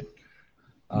Decepticon jet.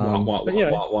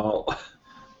 Wow.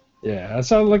 Yeah,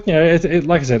 so like it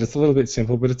like I said, it's a little bit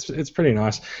simple, but it's pretty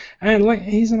nice, and like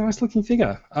he's a nice looking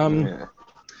figure.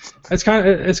 It's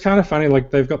kind of funny. Like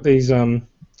they've got these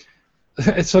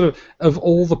it's sort of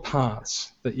all the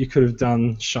parts that you could have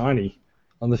done shiny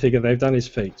on the figure, they've done his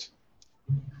feet.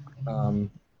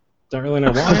 Don't really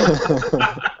know why.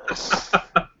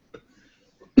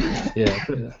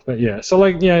 But yeah. So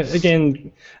like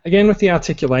again with the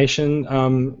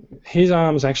articulation, his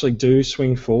arms actually do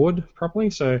swing forward properly.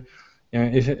 So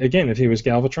if he was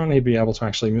Galvatron, he'd be able to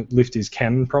actually lift his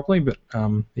cannon properly, but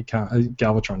he can't.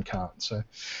 Galvatron can't. So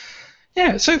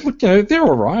yeah. So look, they're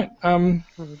all right.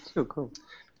 It's still cool.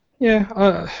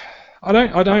 Yeah.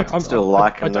 I'm still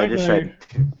like them.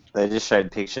 They just showed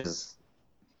pictures.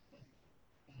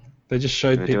 They just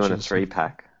showed They're pictures. doing a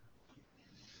 3-pack.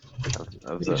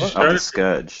 Of the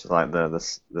Scourge, like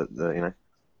the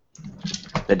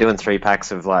they're doing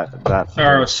 3-packs of like that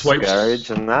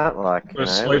Scourge and that, like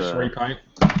sweeps repaint.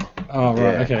 Oh right,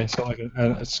 Yeah. okay, so like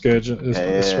a Scourge,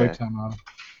 a sweep armor.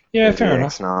 Yeah, There's fair the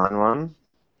enough. X9 one.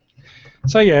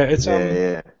 So yeah, it's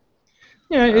I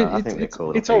think they're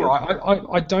cool. it's all right.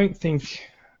 I don't think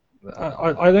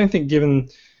given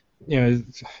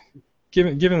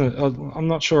I'm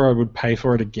not sure I would pay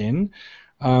for it again.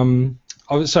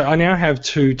 So I now have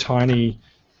 2 tiny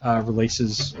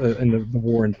releases in the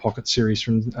War in Pocket series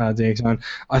from DX9.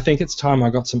 I think it's time I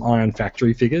got some Iron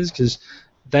Factory figures because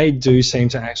they do seem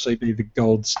to actually be the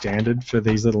gold standard for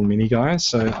these little mini guys.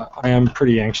 So I am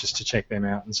pretty anxious to check them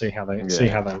out and see how they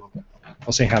look.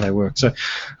 I'll see how they work. So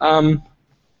I will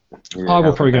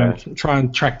probably go and try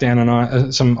and track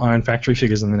down some Iron Factory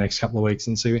figures in the next couple of weeks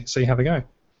and see how they go.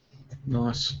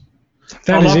 Nice.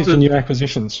 That is it for new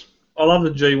acquisitions. I love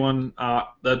the G1 art.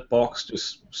 That box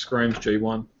just screams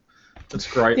G1. That's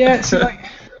great. Yeah,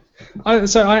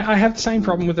 I have the same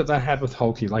problem with it that I had with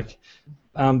Hulky. Like,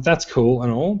 that's cool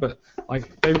and all, but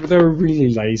like they were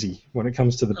really lazy when it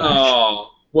comes to the back.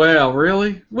 Oh, wow,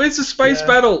 really? Where's the space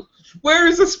battle? Where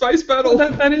is the space battle?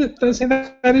 Well, that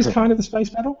is kind of the space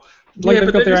battle. Like yeah,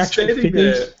 they've got their actual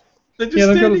figures. There. They're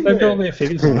just they've got their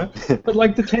figures on it. But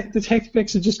like the tech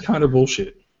specs are just kind of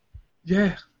bullshit.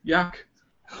 Yeah, yuck.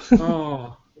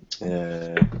 Oh.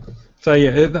 Yeah. So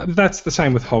yeah, that's the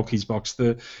same with Hulky's box.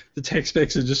 The tech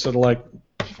specs are just sort of like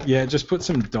Yeah, just put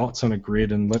some dots on a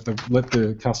grid and let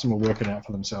the customer work it out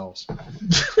for themselves.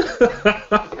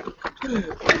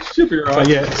 Should be right.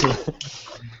 So, yeah,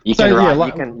 You So, can yeah, write.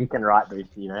 like- You can write these.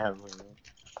 You know, haven't we?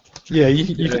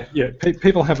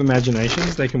 people have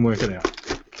imaginations; they can work it out.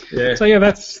 Yeah. So yeah,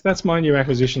 that's my new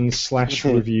acquisition /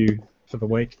 review for the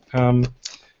week.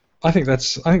 I think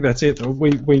that's it.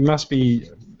 We must be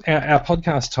our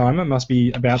podcast timer must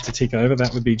be about to tick over.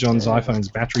 That would be John's iPhone's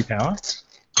battery power.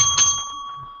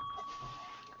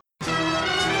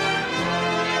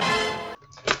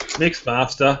 Next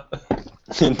master.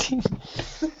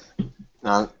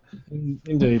 No,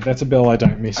 Indeed, that's a bell I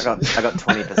don't miss. I got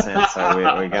 20%, so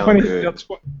we're going good.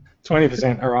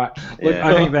 20%. All right. Look,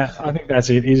 Yeah. I think that's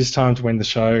it. It is time to end the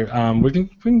show. We've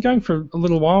been going for a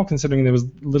little while, considering there was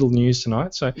little news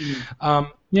tonight. So,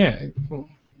 yeah,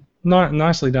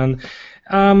 nicely done.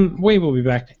 We will be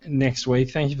back next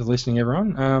week. Thank you for listening,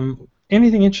 everyone.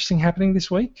 Anything interesting happening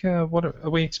this week? What are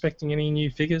we expecting? Any new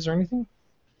figures or anything?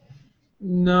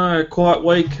 No, quite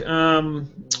weak.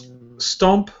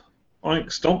 Stomp. I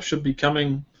think Stomp should be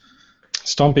coming.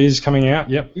 Stomp is coming out.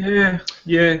 Yep.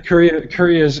 Yeah.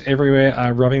 Couriers everywhere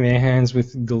are rubbing their hands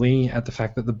with glee at the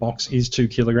fact that the box is 2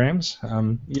 kilograms.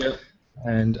 Yeah.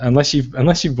 And unless you've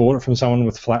bought it from someone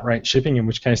with flat rate shipping, in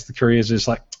which case the couriers is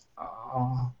like,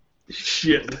 oh,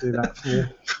 shit, do that for you.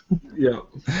 Yeah.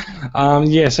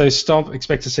 Yeah. So Stomp.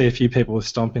 Expect to see a few people with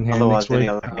Stomp in hand Otherwise, next week. any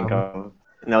other thing of,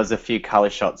 and there was a few colour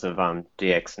shots of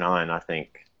DX9, I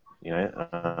think. You know,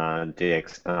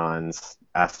 DX9's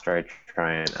Astro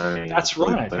Train. That's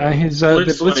right. His the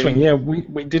Blitzwing. Yeah,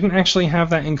 we didn't actually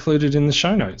have that included in the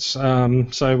show notes.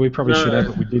 So we probably should have,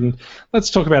 but we didn't.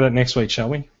 Let's talk about it next week, shall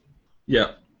we?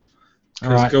 Yeah. All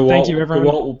right. Gawalt, Thank you, everyone.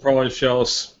 Gawalt will probably show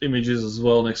us images as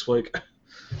well next week.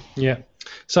 Yeah.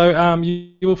 So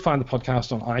you will find the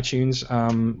podcast on iTunes.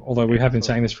 Although we have been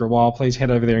saying this for a while, please head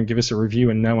over there and give us a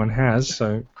review, and no one has.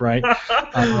 So great.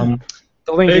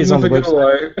 The link is on the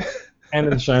website and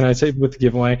in the show notes, even with the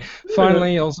giveaway.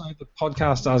 Finally, also, the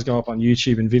podcast does go up on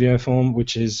YouTube in video form,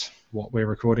 which is what we're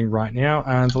recording right now.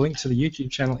 And the link to the YouTube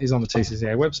channel is on the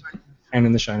TCCA website and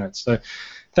in the show notes. So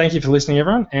thank you for listening,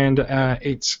 everyone. And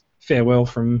it's farewell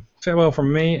from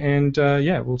me. And,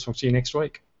 yeah, we'll talk to you next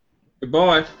week.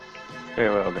 Goodbye.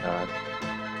 Farewell, guys.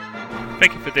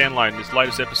 Thank you for downloading this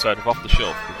latest episode of Off the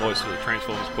Shelf, the voice of the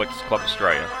Transformers Collectors Club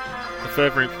Australia. For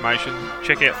further information,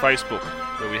 check out Facebook,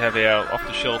 where we have our Off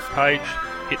the Shelf page,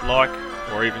 hit like,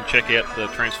 or even check out the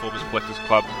Transformers Collectors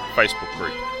Club Facebook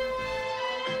group.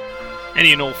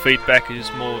 Any and all feedback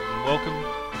is more than welcome.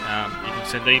 You can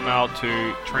send email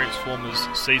to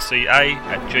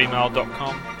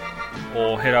transformerscca@gmail.com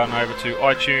or head on over to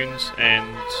iTunes and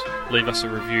leave us a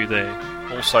review there.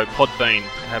 Also, Podbean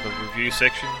have a review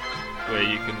section where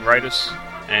you can rate us,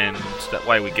 and that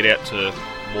way we get out to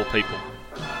more people.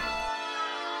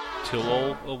 Till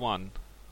all are one.